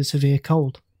laid up with a severe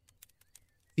cold.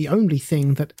 The only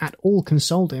thing that at all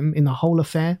consoled him in the whole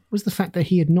affair was the fact that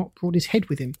he had not brought his head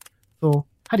with him, for,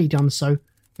 had he done so,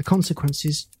 the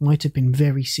consequences might have been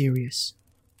very serious.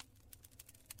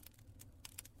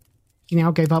 He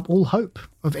now gave up all hope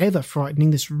of ever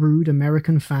frightening this rude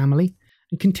American family,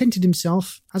 and contented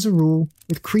himself, as a rule,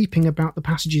 with creeping about the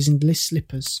passages in list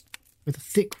slippers, with a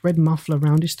thick red muffler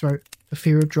round his throat for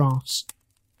fear of draughts,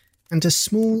 and a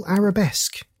small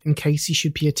arabesque in case he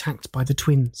should be attacked by the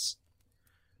twins.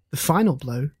 The final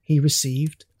blow he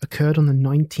received occurred on the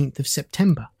 19th of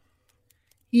September.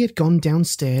 He had gone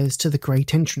downstairs to the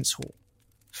great entrance hall,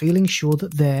 feeling sure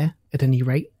that there, at any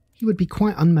rate, he would be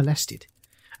quite unmolested,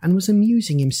 and was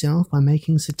amusing himself by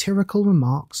making satirical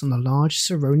remarks on the large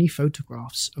Saroni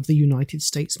photographs of the United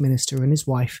States minister and his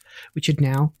wife, which had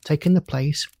now taken the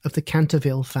place of the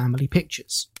Canterville family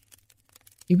pictures.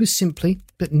 He was simply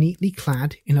but neatly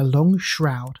clad in a long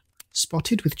shroud,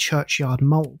 spotted with churchyard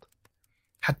mould,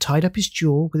 had tied up his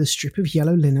jaw with a strip of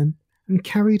yellow linen, and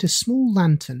carried a small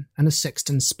lantern and a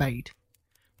sexton's spade.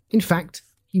 In fact,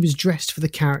 he was dressed for the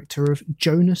character of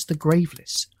Jonas the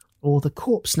Graveless, or the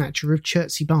corpse snatcher of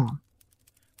Chertsey Barn,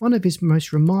 one of his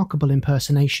most remarkable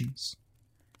impersonations,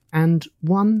 and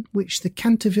one which the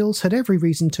Cantervilles had every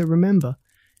reason to remember,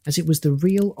 as it was the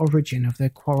real origin of their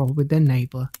quarrel with their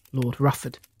neighbour, Lord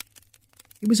Rufford.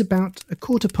 It was about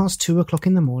 2:15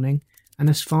 in the morning, and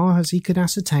as far as he could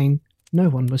ascertain, no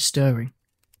one was stirring,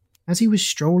 As he was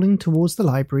strolling towards the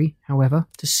library, however,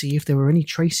 to see if there were any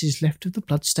traces left of the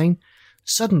bloodstain,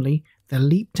 suddenly there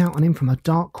leaped out on him from a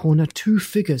dark corner 2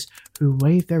 figures who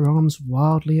waved their arms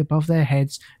wildly above their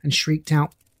heads and shrieked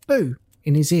out, "Boo!"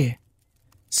 in his ear.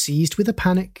 Seized with a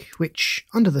panic, which,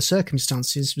 under the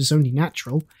circumstances, was only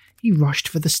natural, he rushed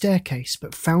for the staircase,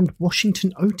 but found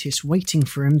Washington Otis waiting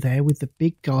for him there with the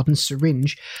big garden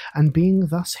syringe, and being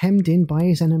thus hemmed in by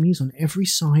his enemies on every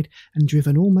side and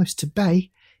driven almost to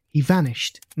bay, he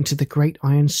vanished into the great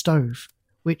iron stove,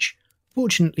 which,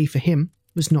 fortunately for him,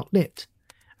 was not lit,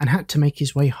 and had to make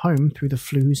his way home through the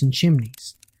flues and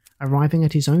chimneys, arriving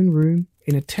at his own room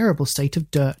in a terrible state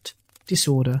of dirt,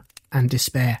 disorder, and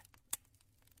despair.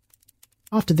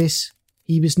 After this,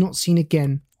 he was not seen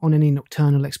again on any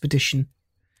nocturnal expedition.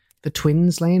 The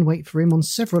twins lay in wait for him on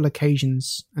several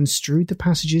occasions, and strewed the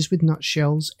passages with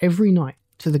nutshells every night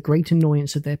to the great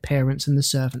annoyance of their parents and the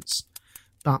servants,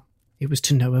 but it was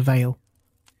to no avail.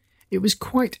 It was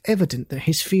quite evident that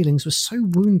his feelings were so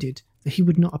wounded that he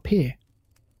would not appear.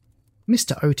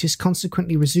 Mr. Otis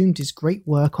consequently resumed his great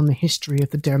work on the history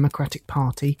of the Democratic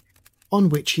Party, on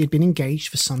which he had been engaged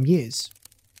for some years.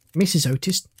 Mrs.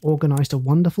 Otis organised a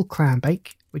wonderful clam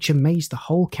bake, which amazed the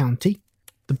whole county.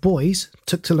 The boys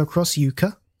took to lacrosse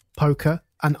euchre, poker,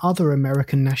 and other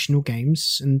American national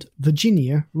games, and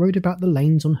Virginia rode about the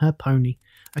lanes on her pony,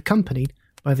 accompanied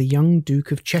by the young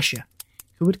Duke of Cheshire,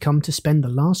 who had come to spend the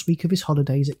last week of his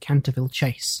holidays at Canterville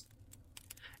Chase.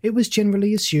 It was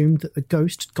generally assumed that the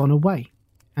ghost had gone away,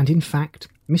 and in fact,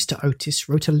 Mr. Otis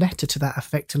wrote a letter to that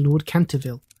effect to Lord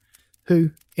Canterville,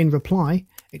 who, in reply,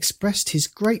 expressed his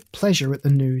great pleasure at the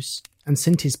news, and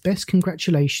sent his best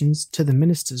congratulations to the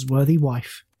minister's worthy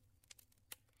wife.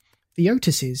 The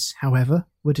Otises, however,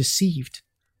 were deceived,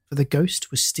 for the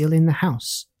ghost was still in the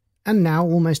house, and now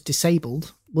almost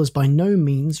disabled, was by no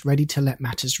means ready to let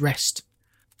matters rest,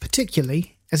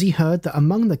 particularly as he heard that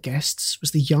among the guests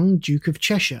was the young Duke of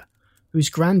Cheshire, whose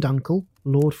granduncle,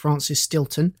 Lord Francis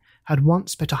Stilton, had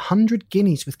once bet 100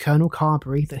 guineas with Colonel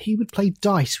Carberry that he would play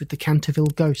dice with the Canterville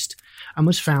ghost, and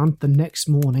was found the next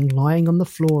morning lying on the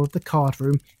floor of the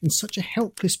card-room in such a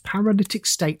helpless paralytic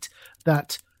state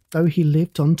that, though he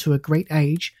lived on to a great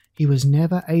age, he was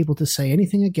never able to say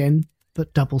anything again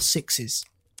but double sixes.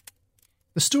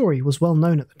 The story was well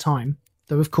known at the time,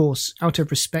 though of course, out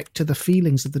of respect to the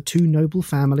feelings of the 2 noble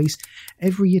families,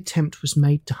 every attempt was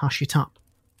made to hush it up,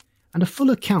 and a full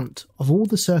account of all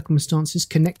the circumstances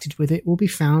connected with it will be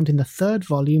found in the 3rd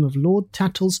volume of Lord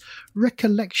Tattle's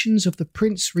Recollections of the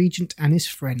Prince Regent and his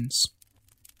Friends.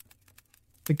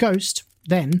 The ghost,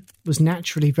 then, was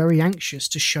naturally very anxious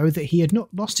to show that he had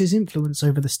not lost his influence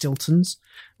over the Stiltons,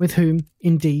 with whom,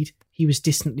 indeed, he was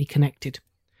distantly connected,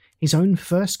 his own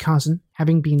first cousin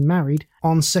having been married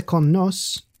en secondes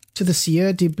noces to the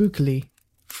Sieur de Bulkeley,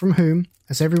 from whom,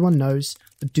 as everyone knows,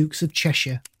 the Dukes of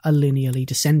Cheshire are lineally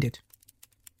descended.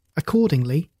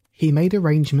 Accordingly, he made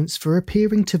arrangements for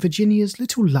appearing to Virginia's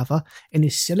little lover in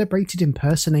his celebrated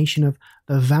impersonation of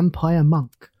the Vampire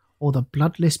Monk, or the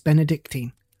Bloodless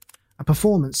Benedictine, a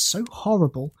performance so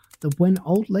horrible that when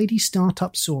old Lady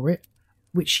Startup saw it,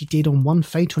 which she did on one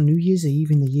fatal New Year's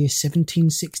Eve in the year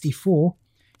 1764,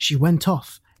 she went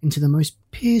off into the most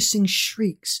piercing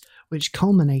shrieks which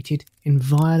culminated in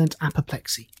violent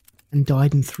apoplexy, and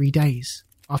died in 3 days,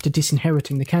 after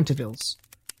disinheriting the Cantervilles,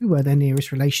 who were their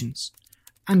nearest relations,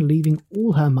 and leaving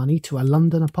all her money to a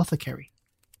London apothecary.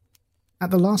 At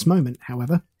the last moment,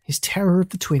 however, his terror of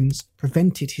the twins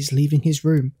prevented his leaving his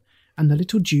room, and the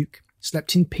little Duke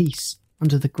slept in peace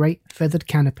under the great feathered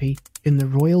canopy in the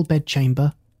royal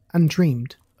bedchamber, and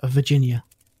dreamed of Virginia.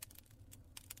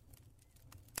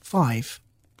 5.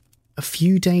 A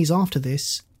few days after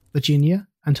this, Virginia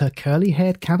and her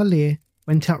curly-haired cavalier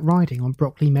went out riding on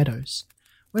Brockley Meadows,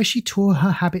 where she tore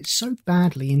her habit so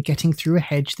badly in getting through a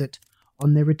hedge that,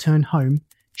 on their return home,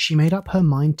 she made up her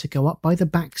mind to go up by the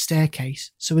back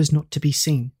staircase so as not to be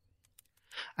seen.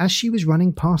 As she was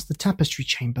running past the tapestry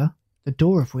chamber, the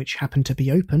door of which happened to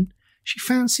be open, she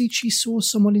fancied she saw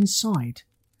someone inside,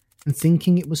 and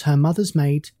thinking it was her mother's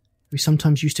maid, who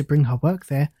sometimes used to bring her work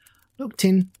there, looked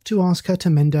in to ask her to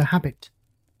mend her habit.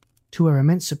 To her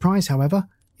immense surprise, however,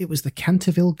 it was the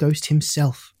Canterville ghost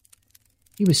himself.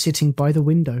 He was sitting by the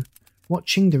window,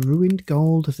 watching the ruined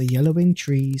gold of the yellowing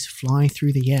trees fly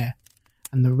through the air,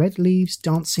 and the red leaves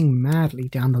dancing madly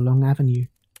down the long avenue.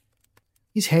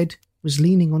 His head was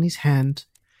leaning on his hand,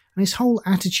 and his whole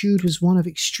attitude was one of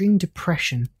extreme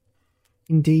depression.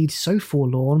 Indeed, so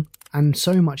forlorn, and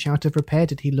so much out of repair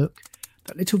did he look,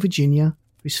 that little Virginia,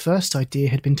 whose first idea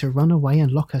had been to run away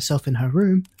and lock herself in her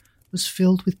room, was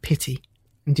filled with pity,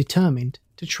 and determined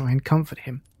to try and comfort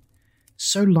him.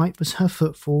 So light was her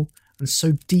footfall, and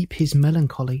so deep his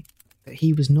melancholy, that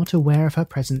he was not aware of her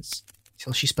presence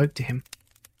till she spoke to him.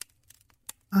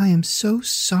 "I am so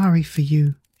sorry for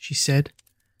you," she said,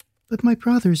 "but my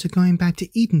brothers are going back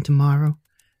to Eden tomorrow,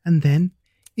 and then,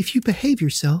 if you behave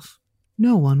yourself,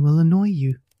 no one will annoy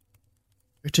you."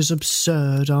 "It is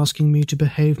absurd asking me to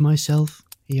behave myself,"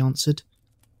 he answered,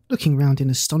 looking round in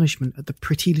astonishment at the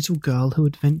pretty little girl who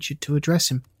had ventured to address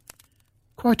him.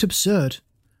 "Quite absurd.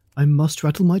 I must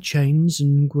rattle my chains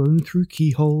and groan through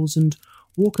keyholes and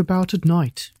walk about at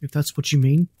night, if that's what you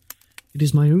mean. It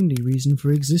is my only reason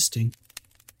for existing."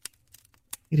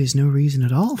 "It is no reason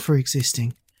at all for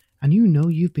existing, and you know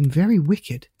you've been very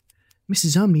wicked.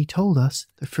 Mrs. Umney told us,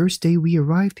 the first day we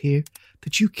arrived here,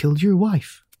 that you killed your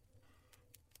wife."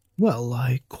 "Well,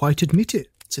 I quite admit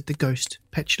it," said the ghost,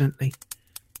 petulantly.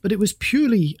 "But it was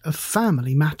purely a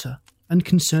family matter, and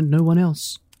concerned no one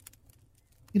else."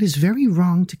 "It is very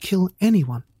wrong to kill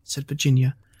anyone," said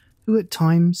Virginia, who at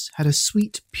times had a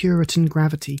sweet Puritan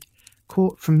gravity,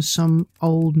 caught from some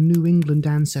old New England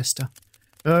ancestor.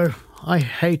 "Oh, I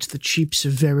hate the cheap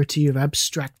severity of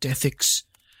abstract ethics.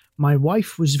 My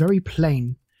wife was very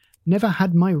plain, never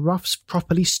had my ruffs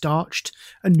properly starched,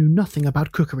 and knew nothing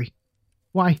about cookery.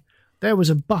 Why, there was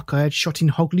a buck I had shot in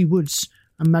Hogley Woods,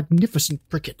 a magnificent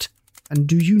pricket, and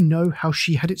do you know how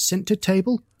she had it sent to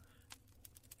table?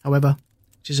 However,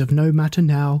 it is of no matter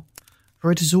now,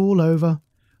 for it is all over,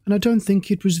 and I don't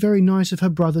think it was very nice of her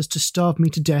brothers to starve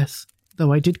me to death,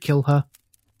 though I did kill her."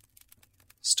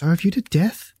 "Starve you to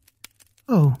death?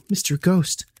 Oh, Mr.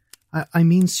 Ghost, I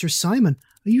mean Sir Simon,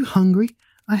 are you hungry?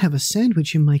 I have a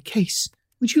sandwich in my case.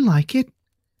 Would you like it?"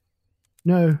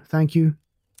 "No, thank you.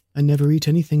 I never eat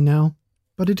anything now,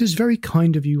 but it is very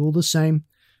kind of you all the same,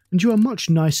 and you are much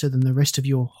nicer than the rest of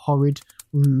your horrid,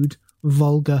 rude,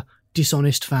 vulgar,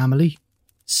 dishonest family."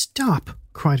 "Stop!"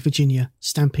 cried Virginia,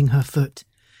 stamping her foot.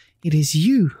 "It is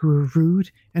you who are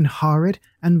rude and horrid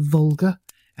and vulgar,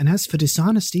 and as for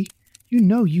dishonesty, you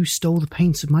know you stole the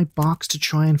paints of my box to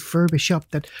try and furbish up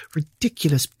that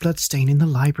ridiculous bloodstain in the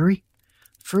library.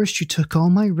 First you took all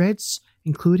my reds,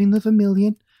 including the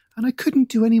vermilion, and I couldn't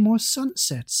do any more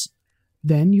sunsets.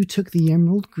 Then you took the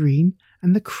emerald green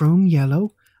and the chrome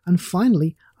yellow, and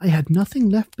finally I had nothing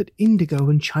left but indigo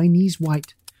and Chinese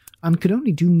white, and could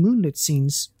only do moonlit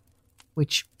scenes,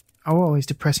 which are always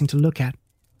depressing to look at,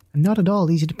 and not at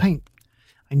all easy to paint.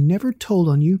 I never told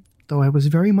on you, though I was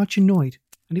very much annoyed,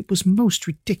 and it was most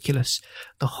ridiculous,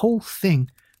 the whole thing,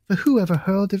 for who ever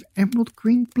heard of emerald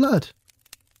green blood?"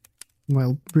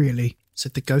 "Well, really,"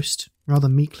 said the ghost, rather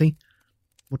meekly,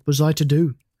 "what was I to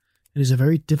do? It is a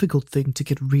very difficult thing to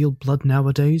get real blood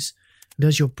nowadays, and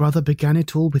as your brother began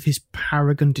it all with his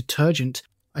Paragon detergent,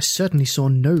 I certainly saw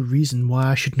no reason why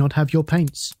I should not have your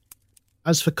paints.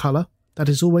 As for colour, that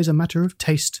is always a matter of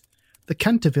taste. The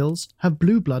Cantervilles have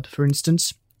blue blood, for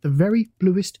instance, the very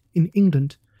bluest in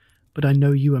England, but I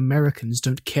know you Americans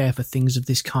don't care for things of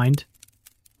this kind."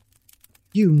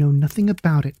 "You know nothing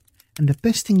about it, and the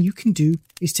best thing you can do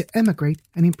is to emigrate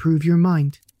and improve your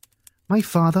mind. My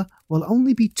father will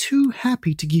only be too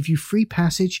happy to give you free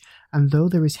passage, and though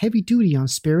there is heavy duty on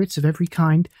spirits of every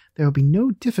kind, there will be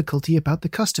no difficulty about the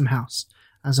custom house,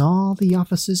 as all the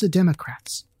officers are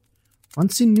Democrats.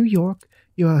 Once in New York,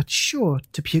 you are sure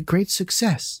to be a great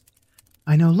success.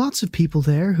 I know lots of people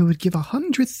there who would give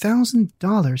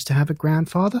 $100,000 to have a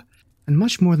grandfather, and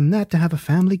much more than that to have a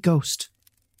family ghost."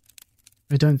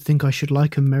 "I don't think I should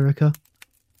like America."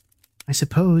 "I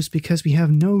suppose because we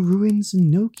have no ruins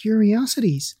and no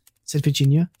curiosities," said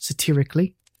Virginia,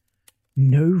 satirically.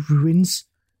 "No ruins,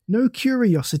 no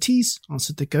curiosities,"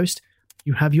 answered the ghost.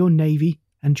 "You have your navy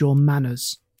and your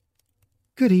manners."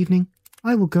 "Good evening.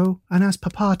 I will go and ask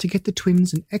Papa to get the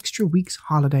twins an extra week's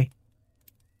holiday."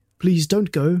 "Please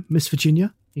don't go, Miss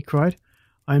Virginia," he cried.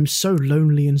 "I am so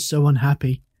lonely and so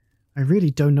unhappy. I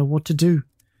really don't know what to do.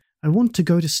 I want to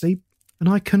go to sleep, and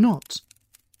I cannot."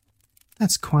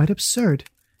 "That's quite absurd.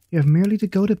 You have merely to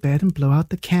go to bed and blow out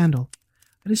the candle.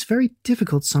 It is very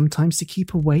difficult sometimes to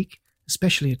keep awake,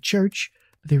 especially at church,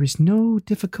 but there is no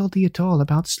difficulty at all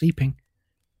about sleeping.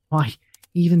 Why,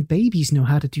 even babies know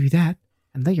how to do that,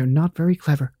 and they are not very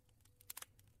clever."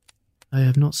 "I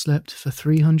have not slept for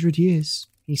 300 years,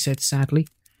 he said sadly,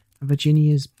 and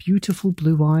Virginia's beautiful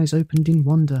blue eyes opened in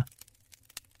wonder.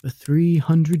 "For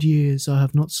 300 years I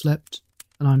have not slept,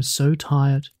 and I am so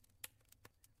tired."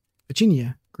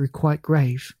 Virginia grew quite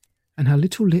grave, and her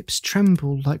little lips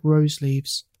trembled like rose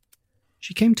leaves.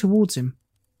 She came towards him,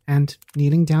 and,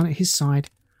 kneeling down at his side,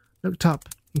 looked up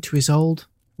into his old,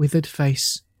 withered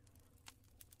face.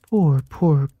 "Poor,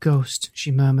 poor ghost,"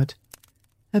 she murmured.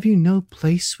 "Have you no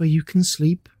place where you can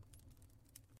sleep?"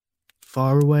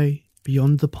 Far away,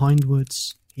 beyond the pine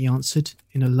woods, he answered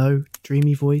in a low,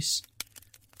 dreamy voice,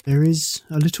 there is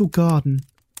a little garden.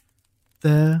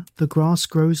 There the grass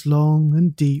grows long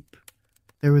and deep.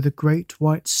 There are the great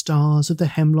white stars of the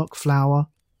hemlock flower.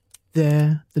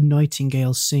 There the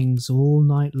nightingale sings all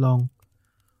night long.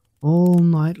 All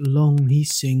night long he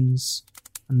sings,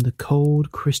 and the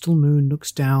cold crystal moon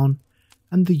looks down,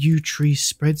 and the yew tree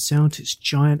spreads out its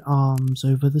giant arms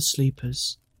over the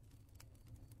sleepers.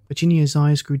 Virginia's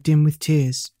eyes grew dim with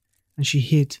tears, and she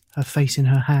hid her face in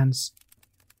her hands.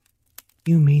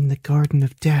 You mean the Garden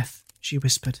of Death, she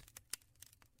whispered.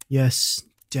 Yes,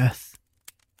 death.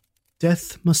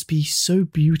 Death must be so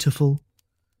beautiful,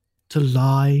 to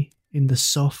lie in the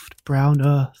soft brown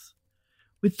earth,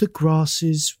 with the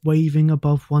grasses waving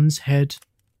above one's head,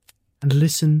 and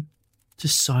listen to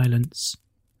silence,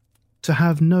 to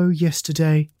have no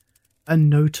yesterday and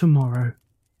no tomorrow,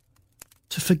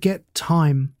 to forget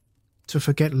time, to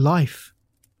forget life,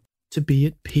 to be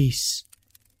at peace.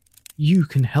 You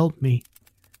can help me.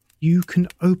 You can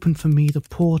open for me the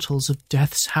portals of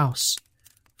death's house,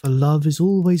 for love is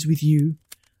always with you,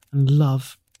 and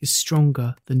love is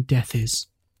stronger than death is.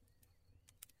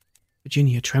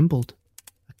 Virginia trembled.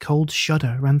 A cold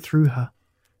shudder ran through her,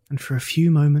 and for a few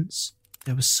moments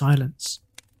there was silence.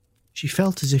 She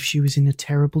felt as if she was in a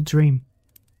terrible dream.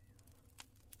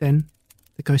 Then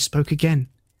the ghost spoke again,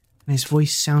 and his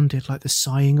voice sounded like the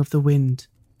sighing of the wind.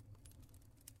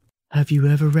 Have you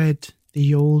ever read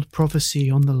the old prophecy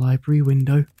on the library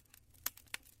window?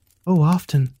 Oh,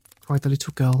 often, cried the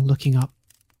little girl, looking up.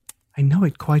 I know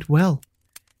it quite well.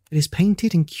 It is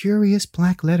painted in curious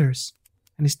black letters,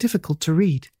 and is difficult to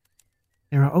read.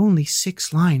 There are only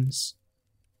 6 lines.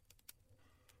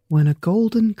 When a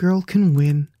golden girl can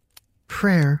win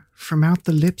prayer from out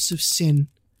the lips of sin,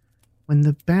 when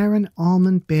the barren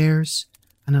almond bears,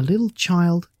 and a little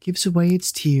child gives away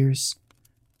its tears,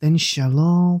 then shall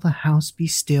all the house be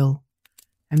still,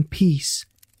 and peace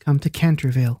come to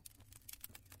Canterville.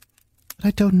 But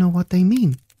I don't know what they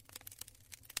mean.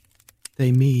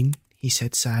 They mean, he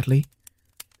said sadly,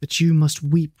 that you must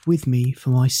weep with me for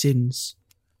my sins,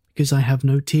 because I have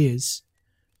no tears,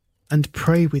 and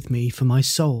pray with me for my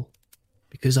soul,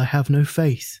 because I have no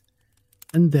faith,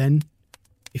 and then,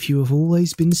 if you have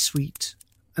always been sweet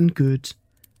and good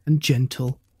and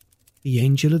gentle, the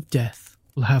angel of death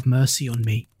will have mercy on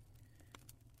me.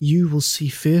 You will see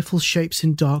fearful shapes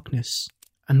in darkness,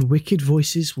 and wicked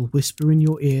voices will whisper in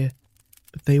your ear,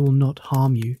 but they will not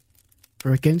harm you,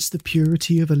 for against the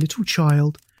purity of a little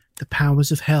child the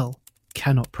powers of hell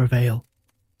cannot prevail.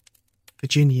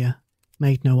 Virginia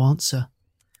made no answer,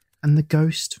 and the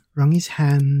ghost wrung his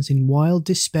hands in wild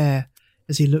despair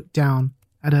as he looked down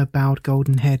at her bowed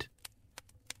golden head.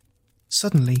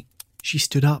 Suddenly she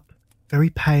stood up, very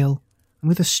pale, and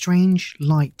with a strange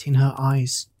light in her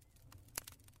eyes.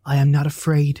 I am not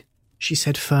afraid, she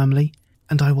said firmly,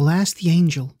 and I will ask the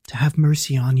angel to have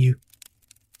mercy on you.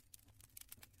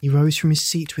 He rose from his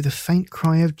seat with a faint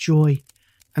cry of joy,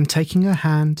 and taking her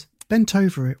hand, bent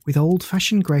over it with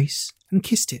old-fashioned grace and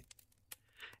kissed it.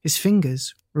 His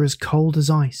fingers were as cold as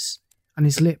ice, and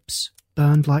his lips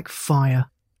burned like fire,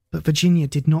 but Virginia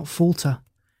did not falter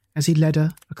as he led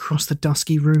her across the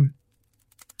dusky room.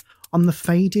 On the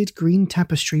faded green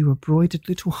tapestry were broidered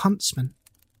little huntsmen.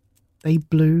 They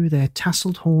blew their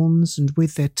tasselled horns and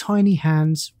with their tiny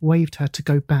hands waved her to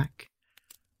go back.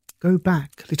 Go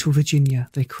back, little Virginia,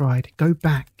 they cried, go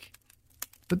back.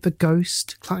 But the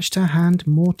ghost clutched her hand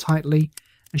more tightly,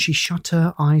 and she shut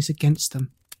her eyes against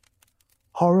them.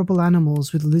 Horrible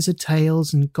animals with lizard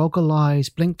tails and goggle eyes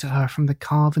blinked at her from the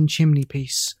carven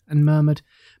chimney-piece and murmured,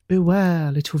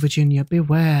 Beware, little Virginia,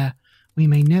 beware, we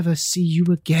may never see you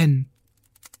again.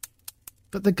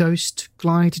 But the ghost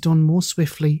glided on more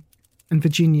swiftly, and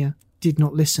Virginia did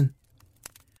not listen.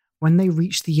 When they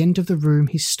reached the end of the room,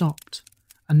 he stopped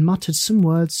and muttered some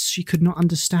words she could not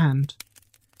understand.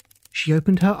 She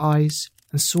opened her eyes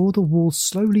and saw the walls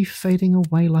slowly fading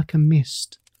away like a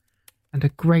mist, and a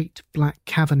great black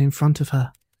cavern in front of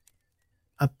her.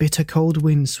 A bitter cold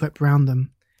wind swept round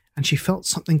them, and she felt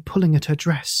something pulling at her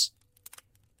dress.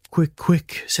 Quick,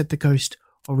 quick, said the ghost,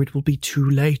 or it will be too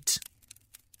late.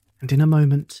 And in a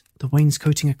moment the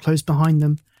wainscoting had closed behind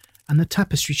them, and the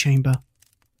tapestry chamber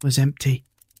was empty.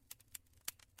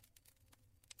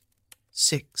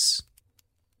 6.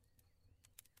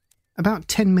 About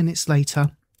 10 minutes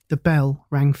later, the bell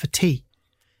rang for tea,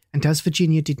 and as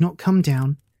Virginia did not come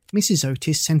down, Mrs.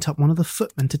 Otis sent up one of the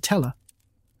footmen to tell her.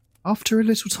 After a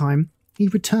little time, he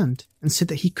returned and said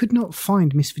that he could not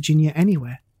find Miss Virginia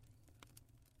anywhere.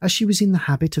 As she was in the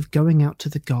habit of going out to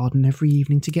the garden every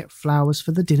evening to get flowers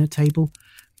for the dinner table,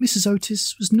 Mrs.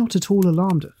 Otis was not at all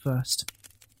alarmed at first,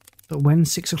 but when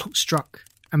 6 o'clock struck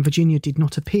and Virginia did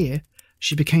not appear,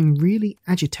 she became really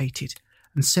agitated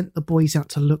and sent the boys out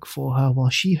to look for her while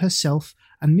she herself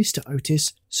and Mr.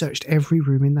 Otis searched every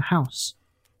room in the house.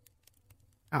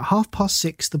 At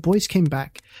 6:30, the boys came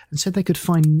back and said they could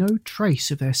find no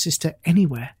trace of their sister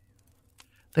anywhere.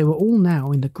 They were all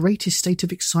now in the greatest state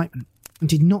of excitement and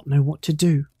did not know what to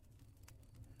do.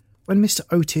 When Mr.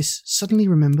 Otis suddenly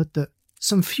remembered that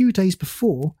some few days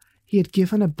before he had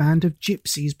given a band of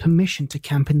gypsies permission to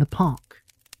camp in the park,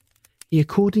 he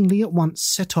accordingly at once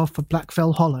set off for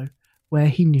Blackfell Hollow, where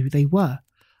he knew they were,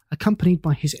 accompanied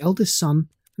by his eldest son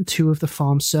and 2 of the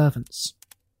farm servants.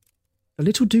 The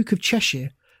little Duke of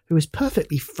Cheshire, who was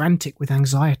perfectly frantic with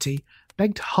anxiety,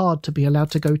 begged hard to be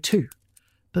allowed to go too,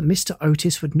 but Mr.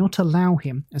 Otis would not allow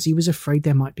him as he was afraid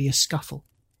there might be a scuffle.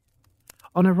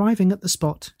 On arriving at the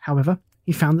spot, however,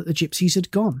 he found that the gypsies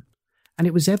had gone, and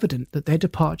it was evident that their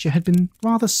departure had been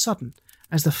rather sudden,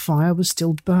 as the fire was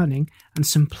still burning and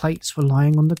some plates were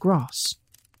lying on the grass.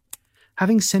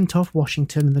 Having sent off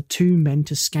Washington and the 2 men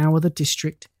to scour the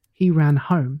district, he ran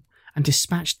home and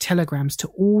dispatched telegrams to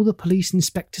all the police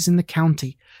inspectors in the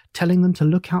county, telling them to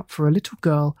look out for a little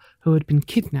girl who had been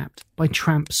kidnapped by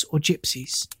tramps or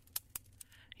gypsies.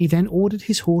 He then ordered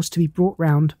his horse to be brought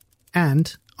round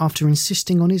and, after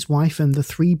insisting on his wife and the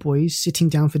 3 boys sitting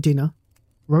down for dinner,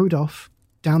 rode off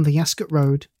down the Ascot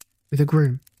Road with a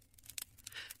groom.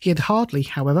 He had hardly,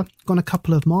 however, gone a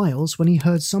couple of miles when he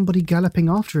heard somebody galloping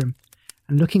after him,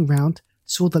 and looking round,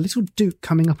 saw the little Duke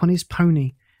coming up on his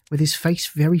pony, with his face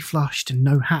very flushed and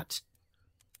no hat.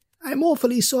 "I'm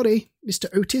awfully sorry, Mr.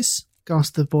 Otis,"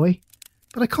 gasped the boy,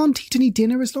 "but I can't eat any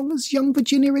dinner as long as young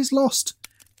Virginia is lost.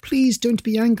 Please don't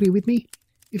be angry with me.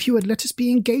 If you had let us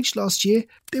be engaged last year,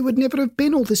 there would never have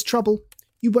been all this trouble.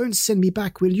 You won't send me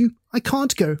back, will you? I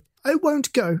can't go. I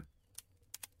won't go."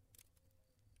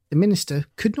 The minister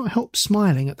could not help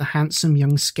smiling at the handsome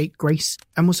young scapegrace,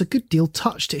 and was a good deal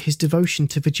touched at his devotion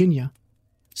to Virginia.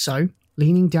 So,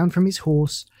 leaning down from his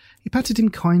horse, he patted him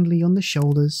kindly on the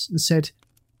shoulders and said,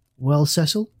 "Well,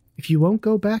 Cecil, if you won't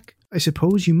go back, I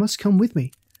suppose you must come with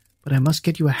me, but I must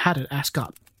get you a hat at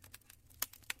Ascot."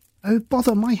 "Oh,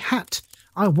 bother my hat!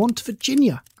 I want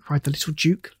Virginia," cried the little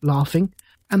Duke, laughing,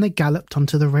 and they galloped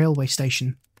onto the railway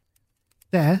station.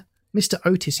 There, Mr.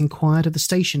 Otis inquired of the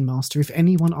station master if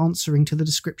anyone answering to the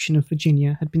description of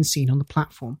Virginia had been seen on the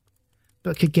platform,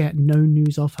 but could get no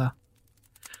news of her.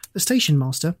 The station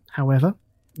master, however,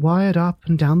 wired up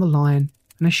and down the line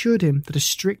and assured him that a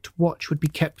strict watch would be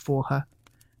kept for her,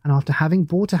 and after having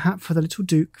bought a hat for the little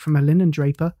Duke from a linen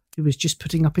draper who was just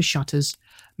putting up his shutters,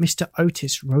 Mr.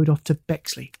 Otis rode off to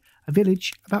Bexley, a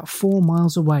village about 4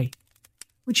 miles away,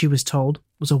 which he was told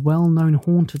was a well-known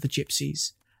haunt of the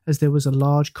gypsies, as there was a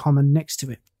large common next to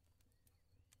it.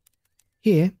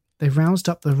 Here they roused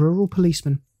up the rural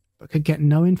policeman, but could get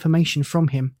no information from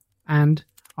him, and,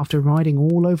 after riding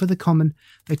all over the common,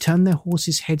 they turned their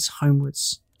horses' heads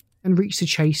homewards, and reached the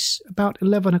chase about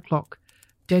 11 o'clock,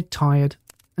 dead tired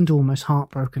and almost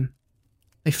heartbroken.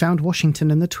 They found Washington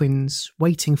and the twins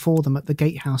waiting for them at the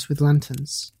gatehouse with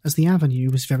lanterns, as the avenue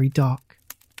was very dark.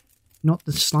 Not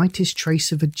the slightest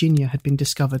trace of Virginia had been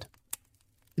discovered.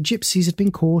 The gypsies had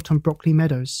been caught on Brockley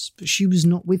Meadows, but she was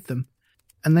not with them,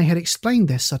 and they had explained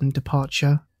their sudden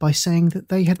departure by saying that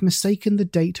they had mistaken the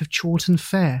date of Chawton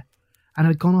Fair and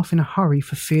had gone off in a hurry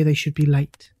for fear they should be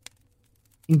late.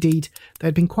 Indeed, they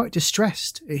had been quite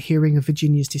distressed at hearing of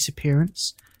Virginia's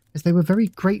disappearance, as they were very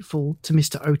grateful to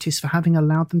Mr. Otis for having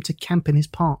allowed them to camp in his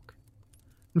park,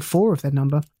 and 4 of their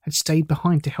number had stayed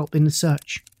behind to help in the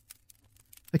search.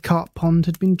 The cart pond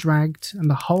had been dragged and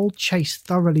the whole chase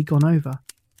thoroughly gone over,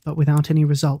 but without any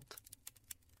result.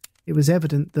 It was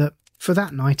evident that, for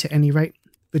that night at any rate,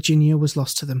 Virginia was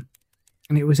lost to them,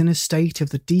 and it was in a state of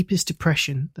the deepest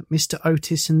depression that Mr.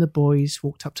 Otis and the boys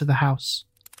walked up to the house,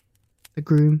 the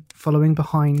groom following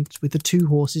behind with the 2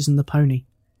 horses and the pony.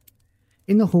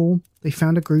 In the hall they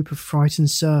found a group of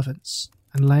frightened servants,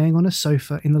 and laying on a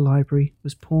sofa in the library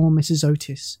was poor Mrs.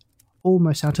 Otis,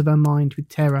 almost out of her mind with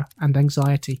terror and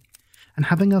anxiety, and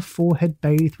having her forehead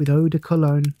bathed with eau de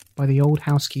cologne by the old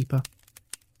housekeeper.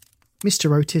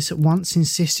 Mr. Otis at once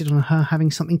insisted on her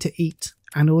having something to eat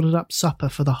and ordered up supper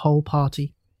for the whole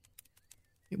party.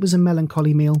 It was a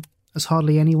melancholy meal, as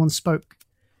hardly anyone spoke,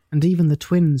 and even the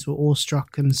twins were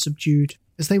awestruck and subdued,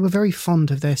 as they were very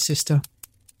fond of their sister.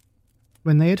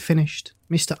 When they had finished,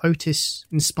 Mr. Otis,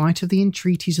 in spite of the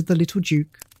entreaties of the little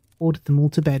Duke, ordered them all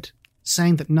to bed,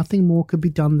 saying that nothing more could be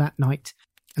done that night,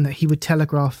 and that he would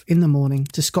telegraph in the morning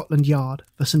to Scotland Yard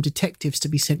for some detectives to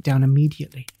be sent down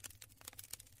immediately.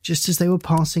 Just as they were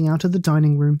passing out of the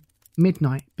dining room,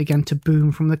 midnight began to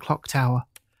boom from the clock tower,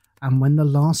 and when the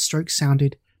last stroke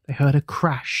sounded, they heard a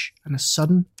crash and a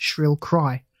sudden shrill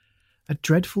cry. A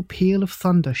dreadful peal of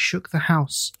thunder shook the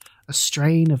house. A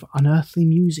strain of unearthly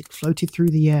music floated through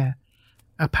the air.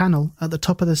 A panel at the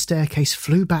top of the staircase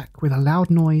flew back with a loud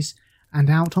noise, and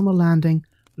out on the landing,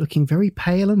 looking very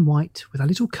pale and white, with a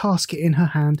little casket in her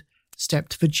hand,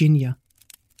 stepped Virginia.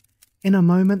 In a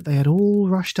moment they had all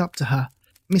rushed up to her.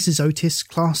 Mrs. Otis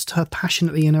clasped her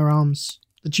passionately in her arms.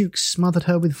 The Duke smothered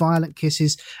her with violent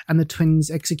kisses, and the twins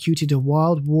executed a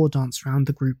wild war dance round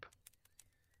the group.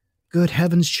 "Good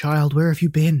heavens, child, where have you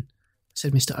been?"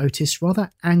 said Mr. Otis,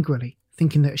 rather angrily,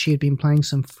 thinking that she had been playing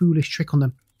some foolish trick on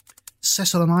them.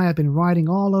 "Cecil and I have been riding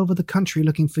all over the country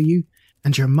looking for you,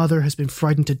 and your mother has been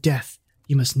frightened to death.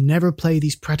 You must never play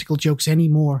these practical jokes any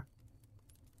more."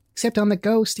 "Except on the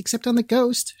ghost, except on the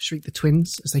ghost," shrieked the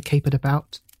twins as they capered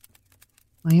about.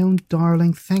 "My own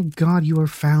darling, thank God you are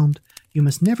found. You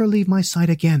must never leave my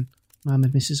side again,"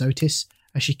 murmured Mrs. Otis,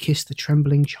 as she kissed the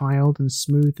trembling child and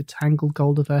smoothed the tangled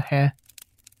gold of her hair.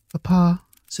 "Papa,"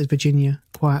 said Virginia,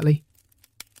 quietly,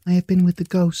 "I have been with the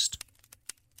ghost.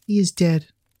 He is dead,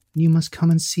 and you must come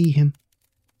and see him.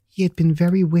 He had been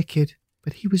very wicked,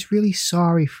 but he was really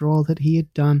sorry for all that he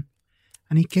had done,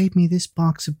 and he gave me this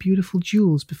box of beautiful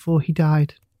jewels before he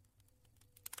died."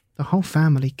 The whole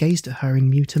family gazed at her in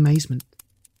mute amazement,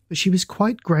 but she was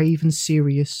quite grave and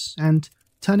serious, and,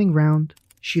 turning round,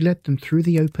 she led them through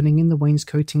the opening in the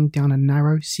wainscoting down a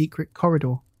narrow, secret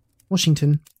corridor,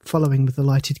 Washington following with the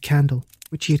lighted candle,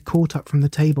 which he had caught up from the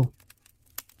table.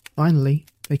 Finally,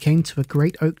 they came to a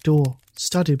great oak door,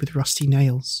 studded with rusty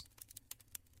nails.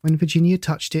 When Virginia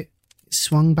touched it, it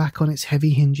swung back on its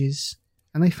heavy hinges,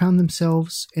 and they found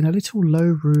themselves in a little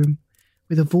low room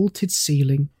with a vaulted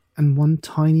ceiling and one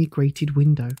tiny grated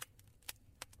window.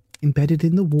 Embedded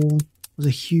in the wall was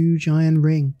a huge iron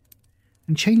ring,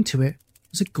 and chained to it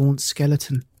was a gaunt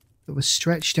skeleton that was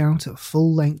stretched out at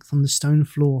full length on the stone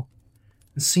floor,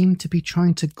 and seemed to be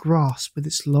trying to grasp with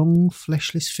its long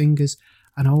fleshless fingers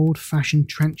an old-fashioned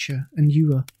trencher and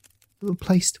ewer that were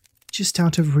placed just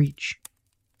out of reach.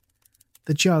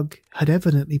 The jug had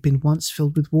evidently been once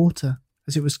filled with water,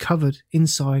 as it was covered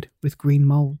inside with green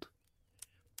mould.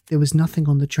 There was nothing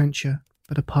on the trencher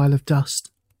but a pile of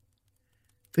dust.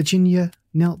 Virginia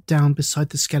knelt down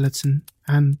beside the skeleton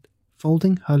and,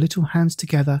 folding her little hands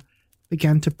together,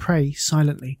 began to pray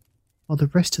silently, while the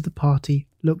rest of the party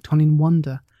looked on in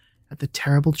wonder at the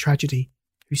terrible tragedy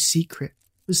whose secret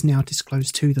was now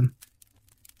disclosed to them.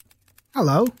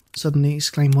 "Hello!" suddenly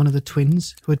exclaimed one of the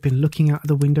twins, who had been looking out of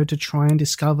the window to try and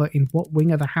discover in what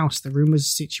wing of the house the room was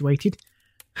situated.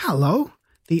 "Hello!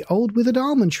 The old withered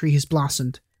almond tree has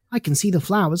blossomed. I can see the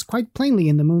flowers quite plainly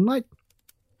in the moonlight."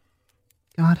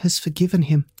 "God has forgiven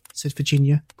him," said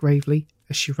Virginia gravely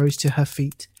as she rose to her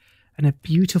feet, and a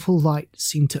beautiful light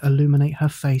seemed to illuminate her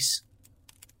face.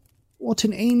 "What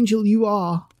an angel you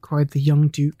are!" cried the young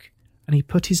Duke, and he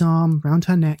put his arm round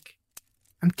her neck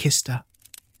and kissed her.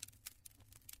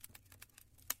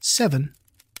 7.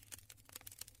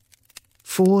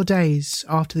 4 days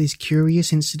after these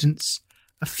curious incidents,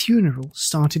 a funeral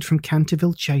started from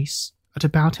Canterville Chase at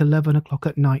about 11 o'clock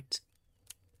at night.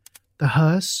 The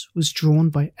hearse was drawn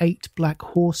by 8 black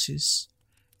horses,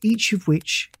 each of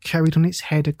which carried on its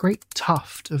head a great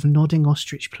tuft of nodding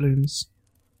ostrich plumes,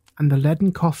 and the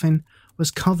leaden coffin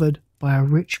was covered by a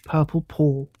rich purple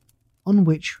pall, on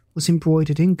which was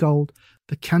embroidered in gold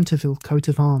the Canterville coat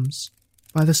of arms.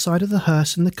 By the side of the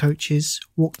hearse and the coaches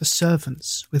walked the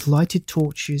servants with lighted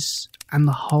torches, and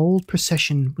the whole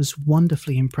procession was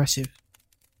wonderfully impressive.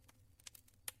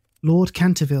 Lord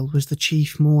Canterville was the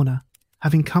chief mourner,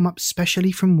 having come up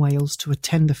specially from Wales to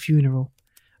attend the funeral,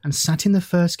 and sat in the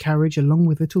first carriage along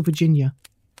with little Virginia.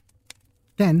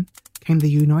 Then came the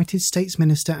United States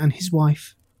Minister and his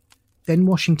wife, then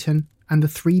Washington and the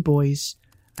 3 boys,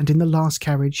 and in the last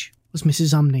carriage was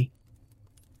Mrs. Umney.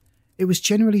 It was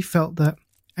generally felt that,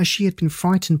 as she had been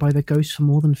frightened by the ghost for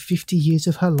more than 50 years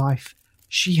of her life,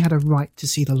 she had a right to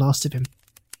see the last of him.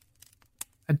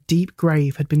 A deep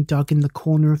grave had been dug in the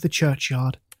corner of the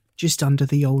churchyard, just under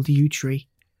the old yew tree,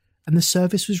 and the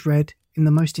service was read in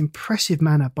the most impressive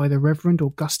manner by the Reverend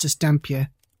Augustus Dampier.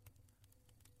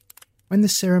 When the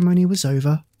ceremony was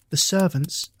over, the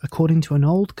servants, according to an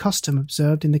old custom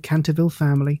observed in the Canterville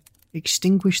family,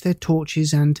 extinguished their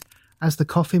torches and, as the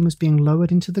coffin was being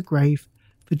lowered into the grave,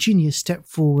 Virginia stepped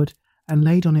forward and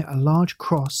laid on it a large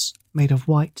cross made of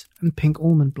white and pink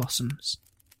almond blossoms.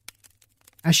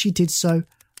 As she did so,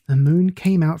 the moon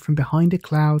came out from behind a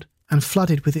cloud and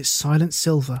flooded with its silent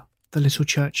silver the little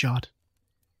churchyard.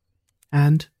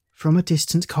 And, from a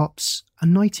distant copse, a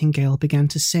nightingale began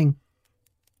to sing.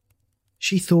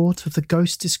 She thought of the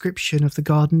ghost's description of the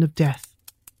Garden of Death.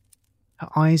 Her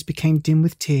eyes became dim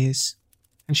with tears,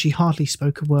 and she hardly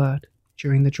spoke a word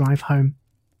during the drive home.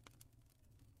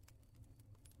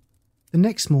 The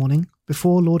next morning,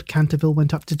 before Lord Canterville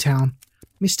went up to town,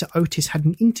 Mr. Otis had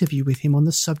an interview with him on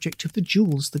the subject of the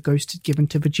jewels the ghost had given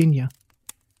to Virginia.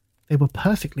 They were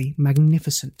perfectly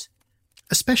magnificent,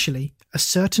 especially a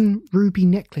certain ruby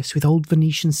necklace with old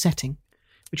Venetian setting,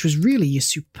 which was really a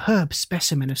superb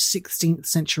specimen of 16th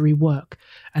century work,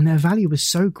 and their value was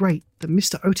so great that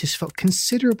Mr. Otis felt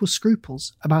considerable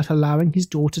scruples about allowing his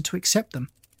daughter to accept them.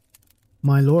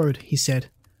 "My lord," he said,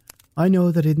 "I know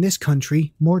that in this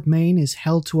country mortmain is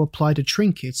held to apply to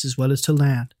trinkets as well as to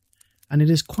land, and it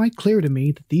is quite clear to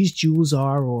me that these jewels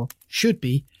are, or should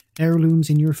be, heirlooms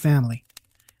in your family.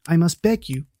 I must beg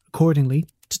you, accordingly,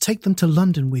 to take them to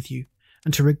London with you,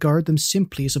 and to regard them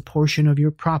simply as a portion of your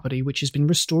property which has been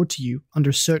restored to you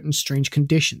under certain strange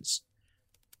conditions.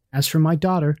 As for my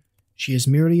daughter, she is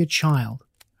merely a child,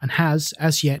 and has,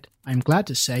 as yet, I am glad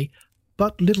to say,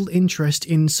 but little interest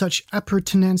in such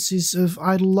appurtenances of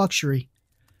idle luxury.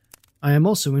 I am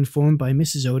also informed by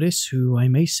Mrs. Otis, who I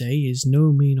may say is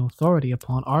no mean authority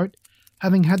upon art,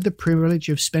 having had the privilege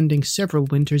of spending several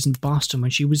winters in Boston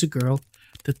when she was a girl,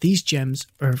 that these gems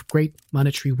are of great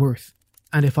monetary worth,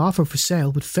 and if offered for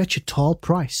sale would fetch a tall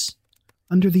price.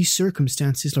 Under these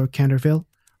circumstances, Lord Canterville,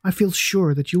 I feel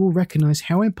sure that you will recognize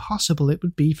how impossible it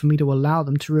would be for me to allow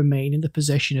them to remain in the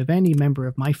possession of any member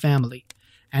of my family,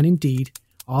 and indeed,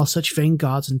 all such vain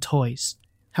gauds and toys,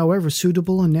 however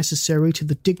suitable and necessary to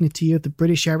the dignity of the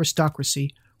British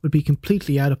aristocracy, would be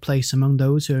completely out of place among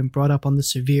those who have been brought up on the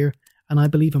severe, and I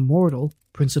believe immortal,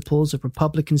 principles of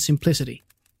republican simplicity.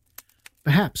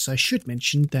 Perhaps I should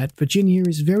mention that Virginia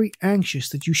is very anxious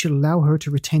that you should allow her to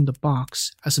retain the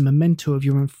box as a memento of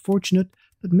your unfortunate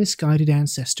but misguided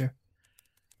ancestor.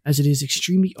 As it is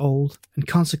extremely old, and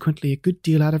consequently a good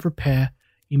deal out of repair,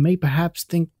 you may perhaps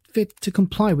think fit to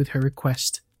comply with her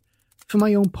request. For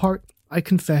my own part, I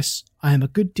confess I am a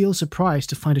good deal surprised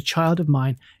to find a child of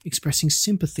mine expressing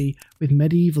sympathy with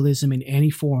medievalism in any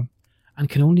form, and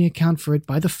can only account for it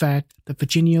by the fact that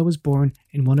Virginia was born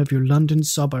in one of your London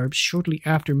suburbs shortly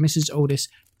after Mrs. Otis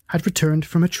had returned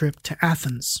from a trip to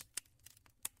Athens."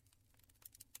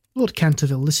 Lord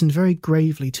Canterville listened very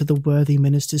gravely to the worthy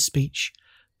minister's speech,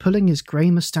 pulling his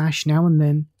grey moustache now and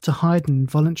then to hide an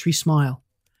involuntary smile,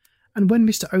 and when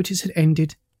Mr. Otis had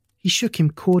ended, he shook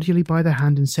him cordially by the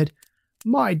hand and said,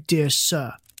 "My dear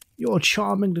sir, your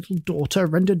charming little daughter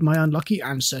rendered my unlucky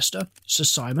ancestor, Sir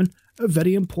Simon, a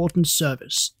very important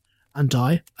service, and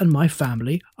I and my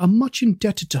family are much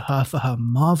indebted to her for her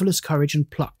marvellous courage and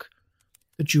pluck.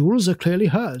 The jewels are clearly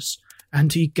hers,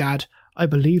 and egad, I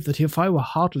believe that if I were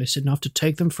heartless enough to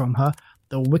take them from her,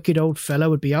 the wicked old fellow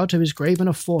would be out of his grave in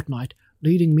a fortnight,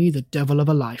 leading me the devil of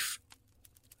a life.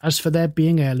 As for their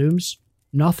being heirlooms,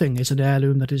 nothing is an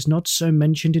heirloom that is not so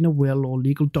mentioned in a will or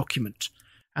legal document,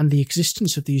 and the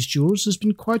existence of these jewels has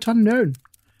been quite unknown.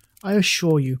 I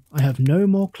assure you I have no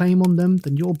more claim on them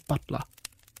than your butler,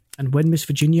 and when Miss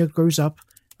Virginia grows up,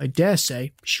 I dare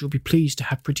say she will be pleased to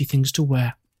have pretty things to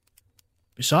wear.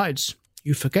 Besides,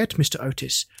 you forget, Mr.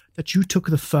 Otis, that you took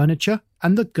the furniture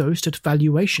and the ghost at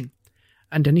valuation,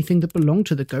 and anything that belonged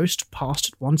to the ghost passed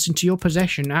at once into your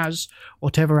possession as,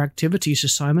 whatever activity Sir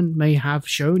Simon may have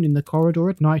shown in the corridor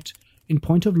at night, in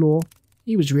point of law,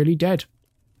 he was really dead,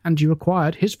 and you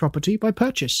acquired his property by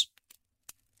purchase."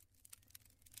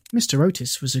 Mr.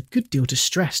 Otis was a good deal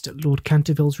distressed at Lord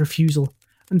Canterville's refusal,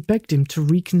 and begged him to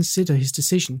reconsider his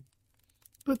decision.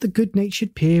 But the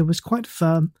good-natured peer was quite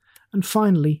firm, and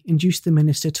finally induced the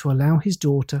minister to allow his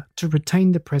daughter to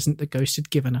retain the present the ghost had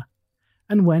given her,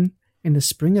 and when, in the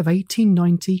spring of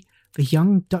 1890, the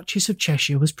young Duchess of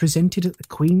Cheshire was presented at the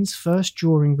Queen's first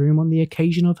drawing-room on the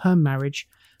occasion of her marriage,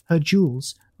 her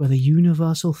jewels were the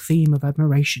universal theme of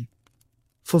admiration.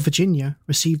 For Virginia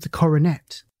received the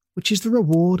coronet, which is the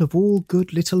reward of all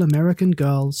good little American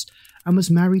girls, and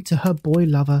was married to her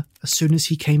boy-lover as soon as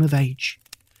he came of age.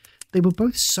 They were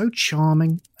both so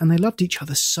charming, and they loved each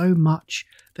other so much,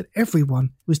 that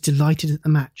everyone was delighted at the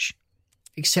match,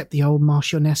 except the old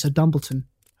Marchioness of Dumbleton,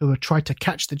 who had tried to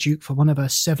catch the Duke for one of her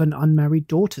 7 unmarried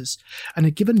daughters, and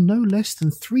had given no less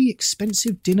than 3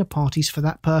 expensive dinner parties for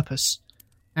that purpose,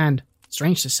 and,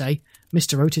 strange to say,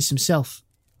 Mr. Otis himself.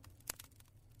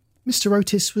 Mr.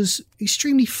 Otis was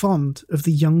extremely fond of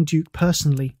the young Duke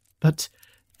personally, but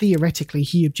theoretically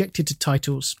he objected to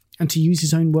titles, and to use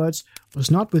his own words, was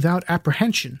not without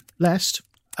apprehension, lest,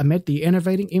 amid the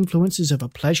enervating influences of a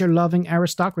pleasure-loving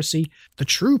aristocracy, the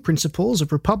true principles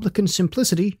of republican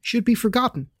simplicity should be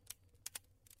forgotten.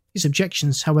 His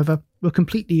objections, however, were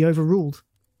completely overruled,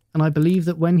 and I believe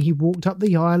that when he walked up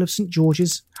the aisle of St.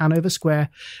 George's, Hanover Square,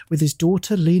 with his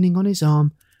daughter leaning on his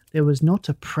arm, there was not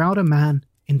a prouder man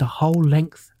in the whole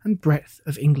length and breadth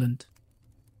of England.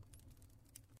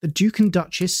 The Duke and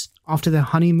Duchess, after their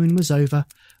honeymoon was over,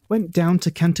 went down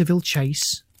to Canterville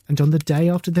Chase, and on the day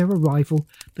after their arrival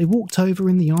they walked over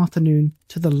in the afternoon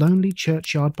to the lonely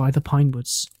churchyard by the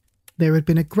Pinewoods. There had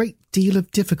been a great deal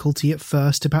of difficulty at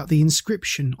first about the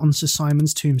inscription on Sir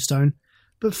Simon's tombstone,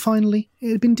 but finally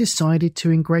it had been decided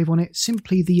to engrave on it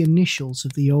simply the initials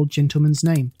of the old gentleman's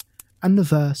name, and the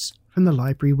verse from the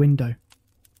library window.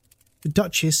 The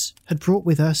Duchess had brought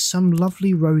with her some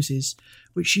lovely roses,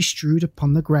 which she strewed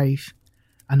upon the grave,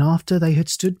 and after they had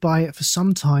stood by it for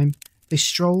some time, they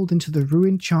strolled into the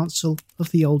ruined chancel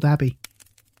of the old abbey.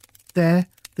 There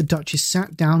the Duchess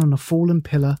sat down on a fallen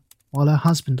pillar, while her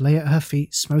husband lay at her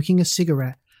feet smoking a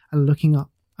cigarette and looking up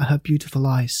at her beautiful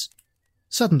eyes.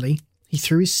 Suddenly he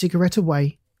threw his cigarette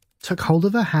away, took hold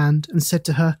of her hand, and said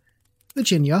to her,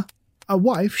 "Virginia, a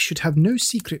wife should have no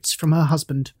secrets from her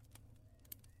husband."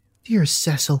 "Dear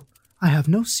Cecil, I have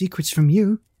no secrets from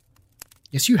you."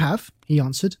 "Yes, you have," he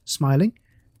answered, smiling.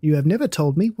 "You have never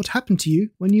told me what happened to you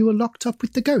when you were locked up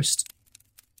with the ghost."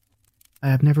 "I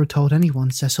have never told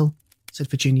anyone, Cecil," said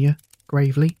Virginia,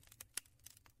 gravely.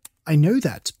 "I know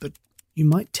that, but you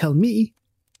might tell me."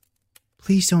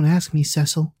 "Please don't ask me,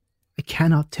 Cecil. I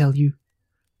cannot tell you.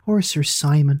 Poor Sir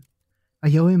Simon.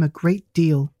 I owe him a great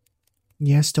deal.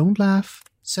 Yes, don't laugh,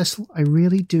 Cecil, I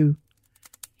really do.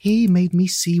 He made me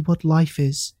see what life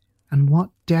is, and what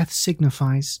death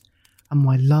signifies, and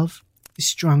my love is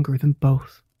stronger than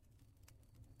both."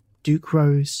 Duke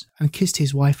rose and kissed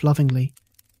his wife lovingly.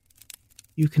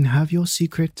 "You can have your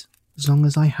secret as long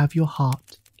as I have your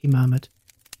heart," he murmured.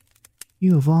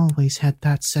 "You have always had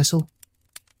that, Cecil.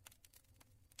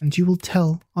 And you will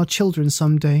tell our children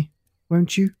some day,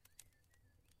 won't you?"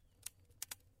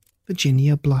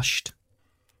 Virginia blushed.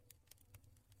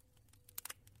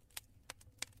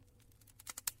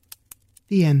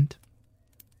 The end.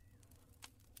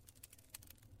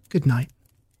 Good night.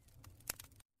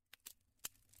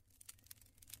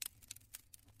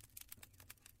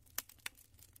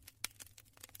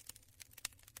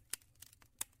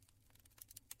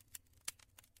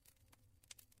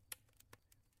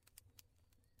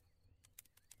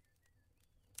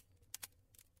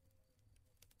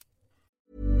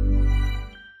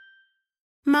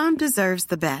 Mom deserves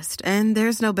the best, and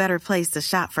there's no better place to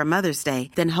shop for Mother's Day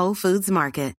than Whole Foods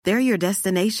Market. They're your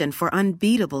destination for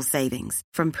unbeatable savings,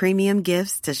 from premium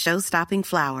gifts to show-stopping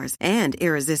flowers and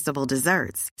irresistible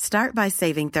desserts. Start by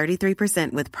saving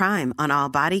 33% with Prime on all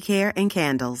body care and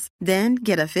candles. Then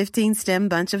get a 15-stem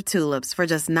bunch of tulips for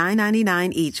just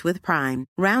 $9.99 each with Prime.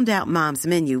 Round out Mom's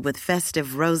menu with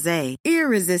festive rosé,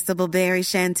 irresistible berry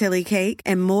chantilly cake,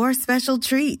 and more special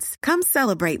treats. Come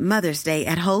celebrate Mother's Day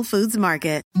at Whole Foods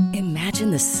Market. Imagine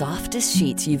the softest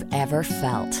sheets you've ever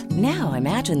felt. Now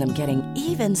imagine them getting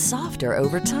even softer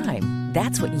over time.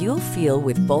 That's what you'll feel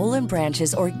with Boll &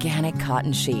 Branch's organic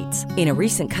cotton sheets. In a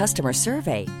recent customer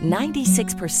survey,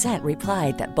 96%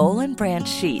 replied that Boll & Branch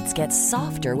sheets get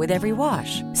softer with every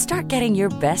wash. Start getting your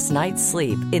best night's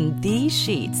sleep in these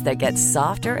sheets that get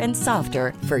softer and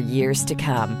softer for years to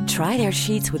come. Try their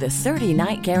sheets with a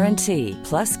 30-night guarantee.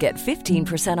 Plus, get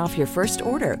 15% off your first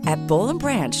order at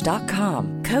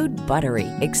bollandbranch.com. Code BUTTERY.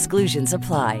 Exclusions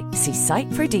apply. See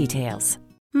site for details.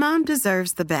 Mom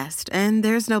deserves the best, and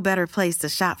there's no better place to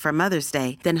shop for Mother's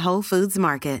Day than Whole Foods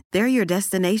Market. They're your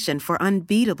destination for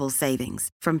unbeatable savings,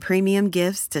 from premium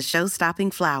gifts to show-stopping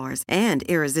flowers and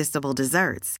irresistible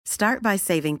desserts. Start by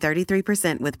saving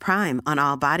 33% with Prime on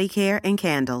all body care and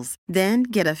candles. Then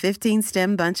get a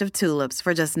 15-stem bunch of tulips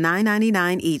for just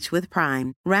 $9.99 each with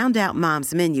Prime. Round out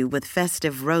Mom's menu with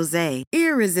festive rosé,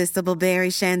 irresistible berry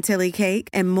chantilly cake,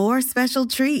 and more special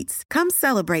treats. Come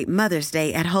celebrate Mother's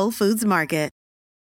Day at Whole Foods Market.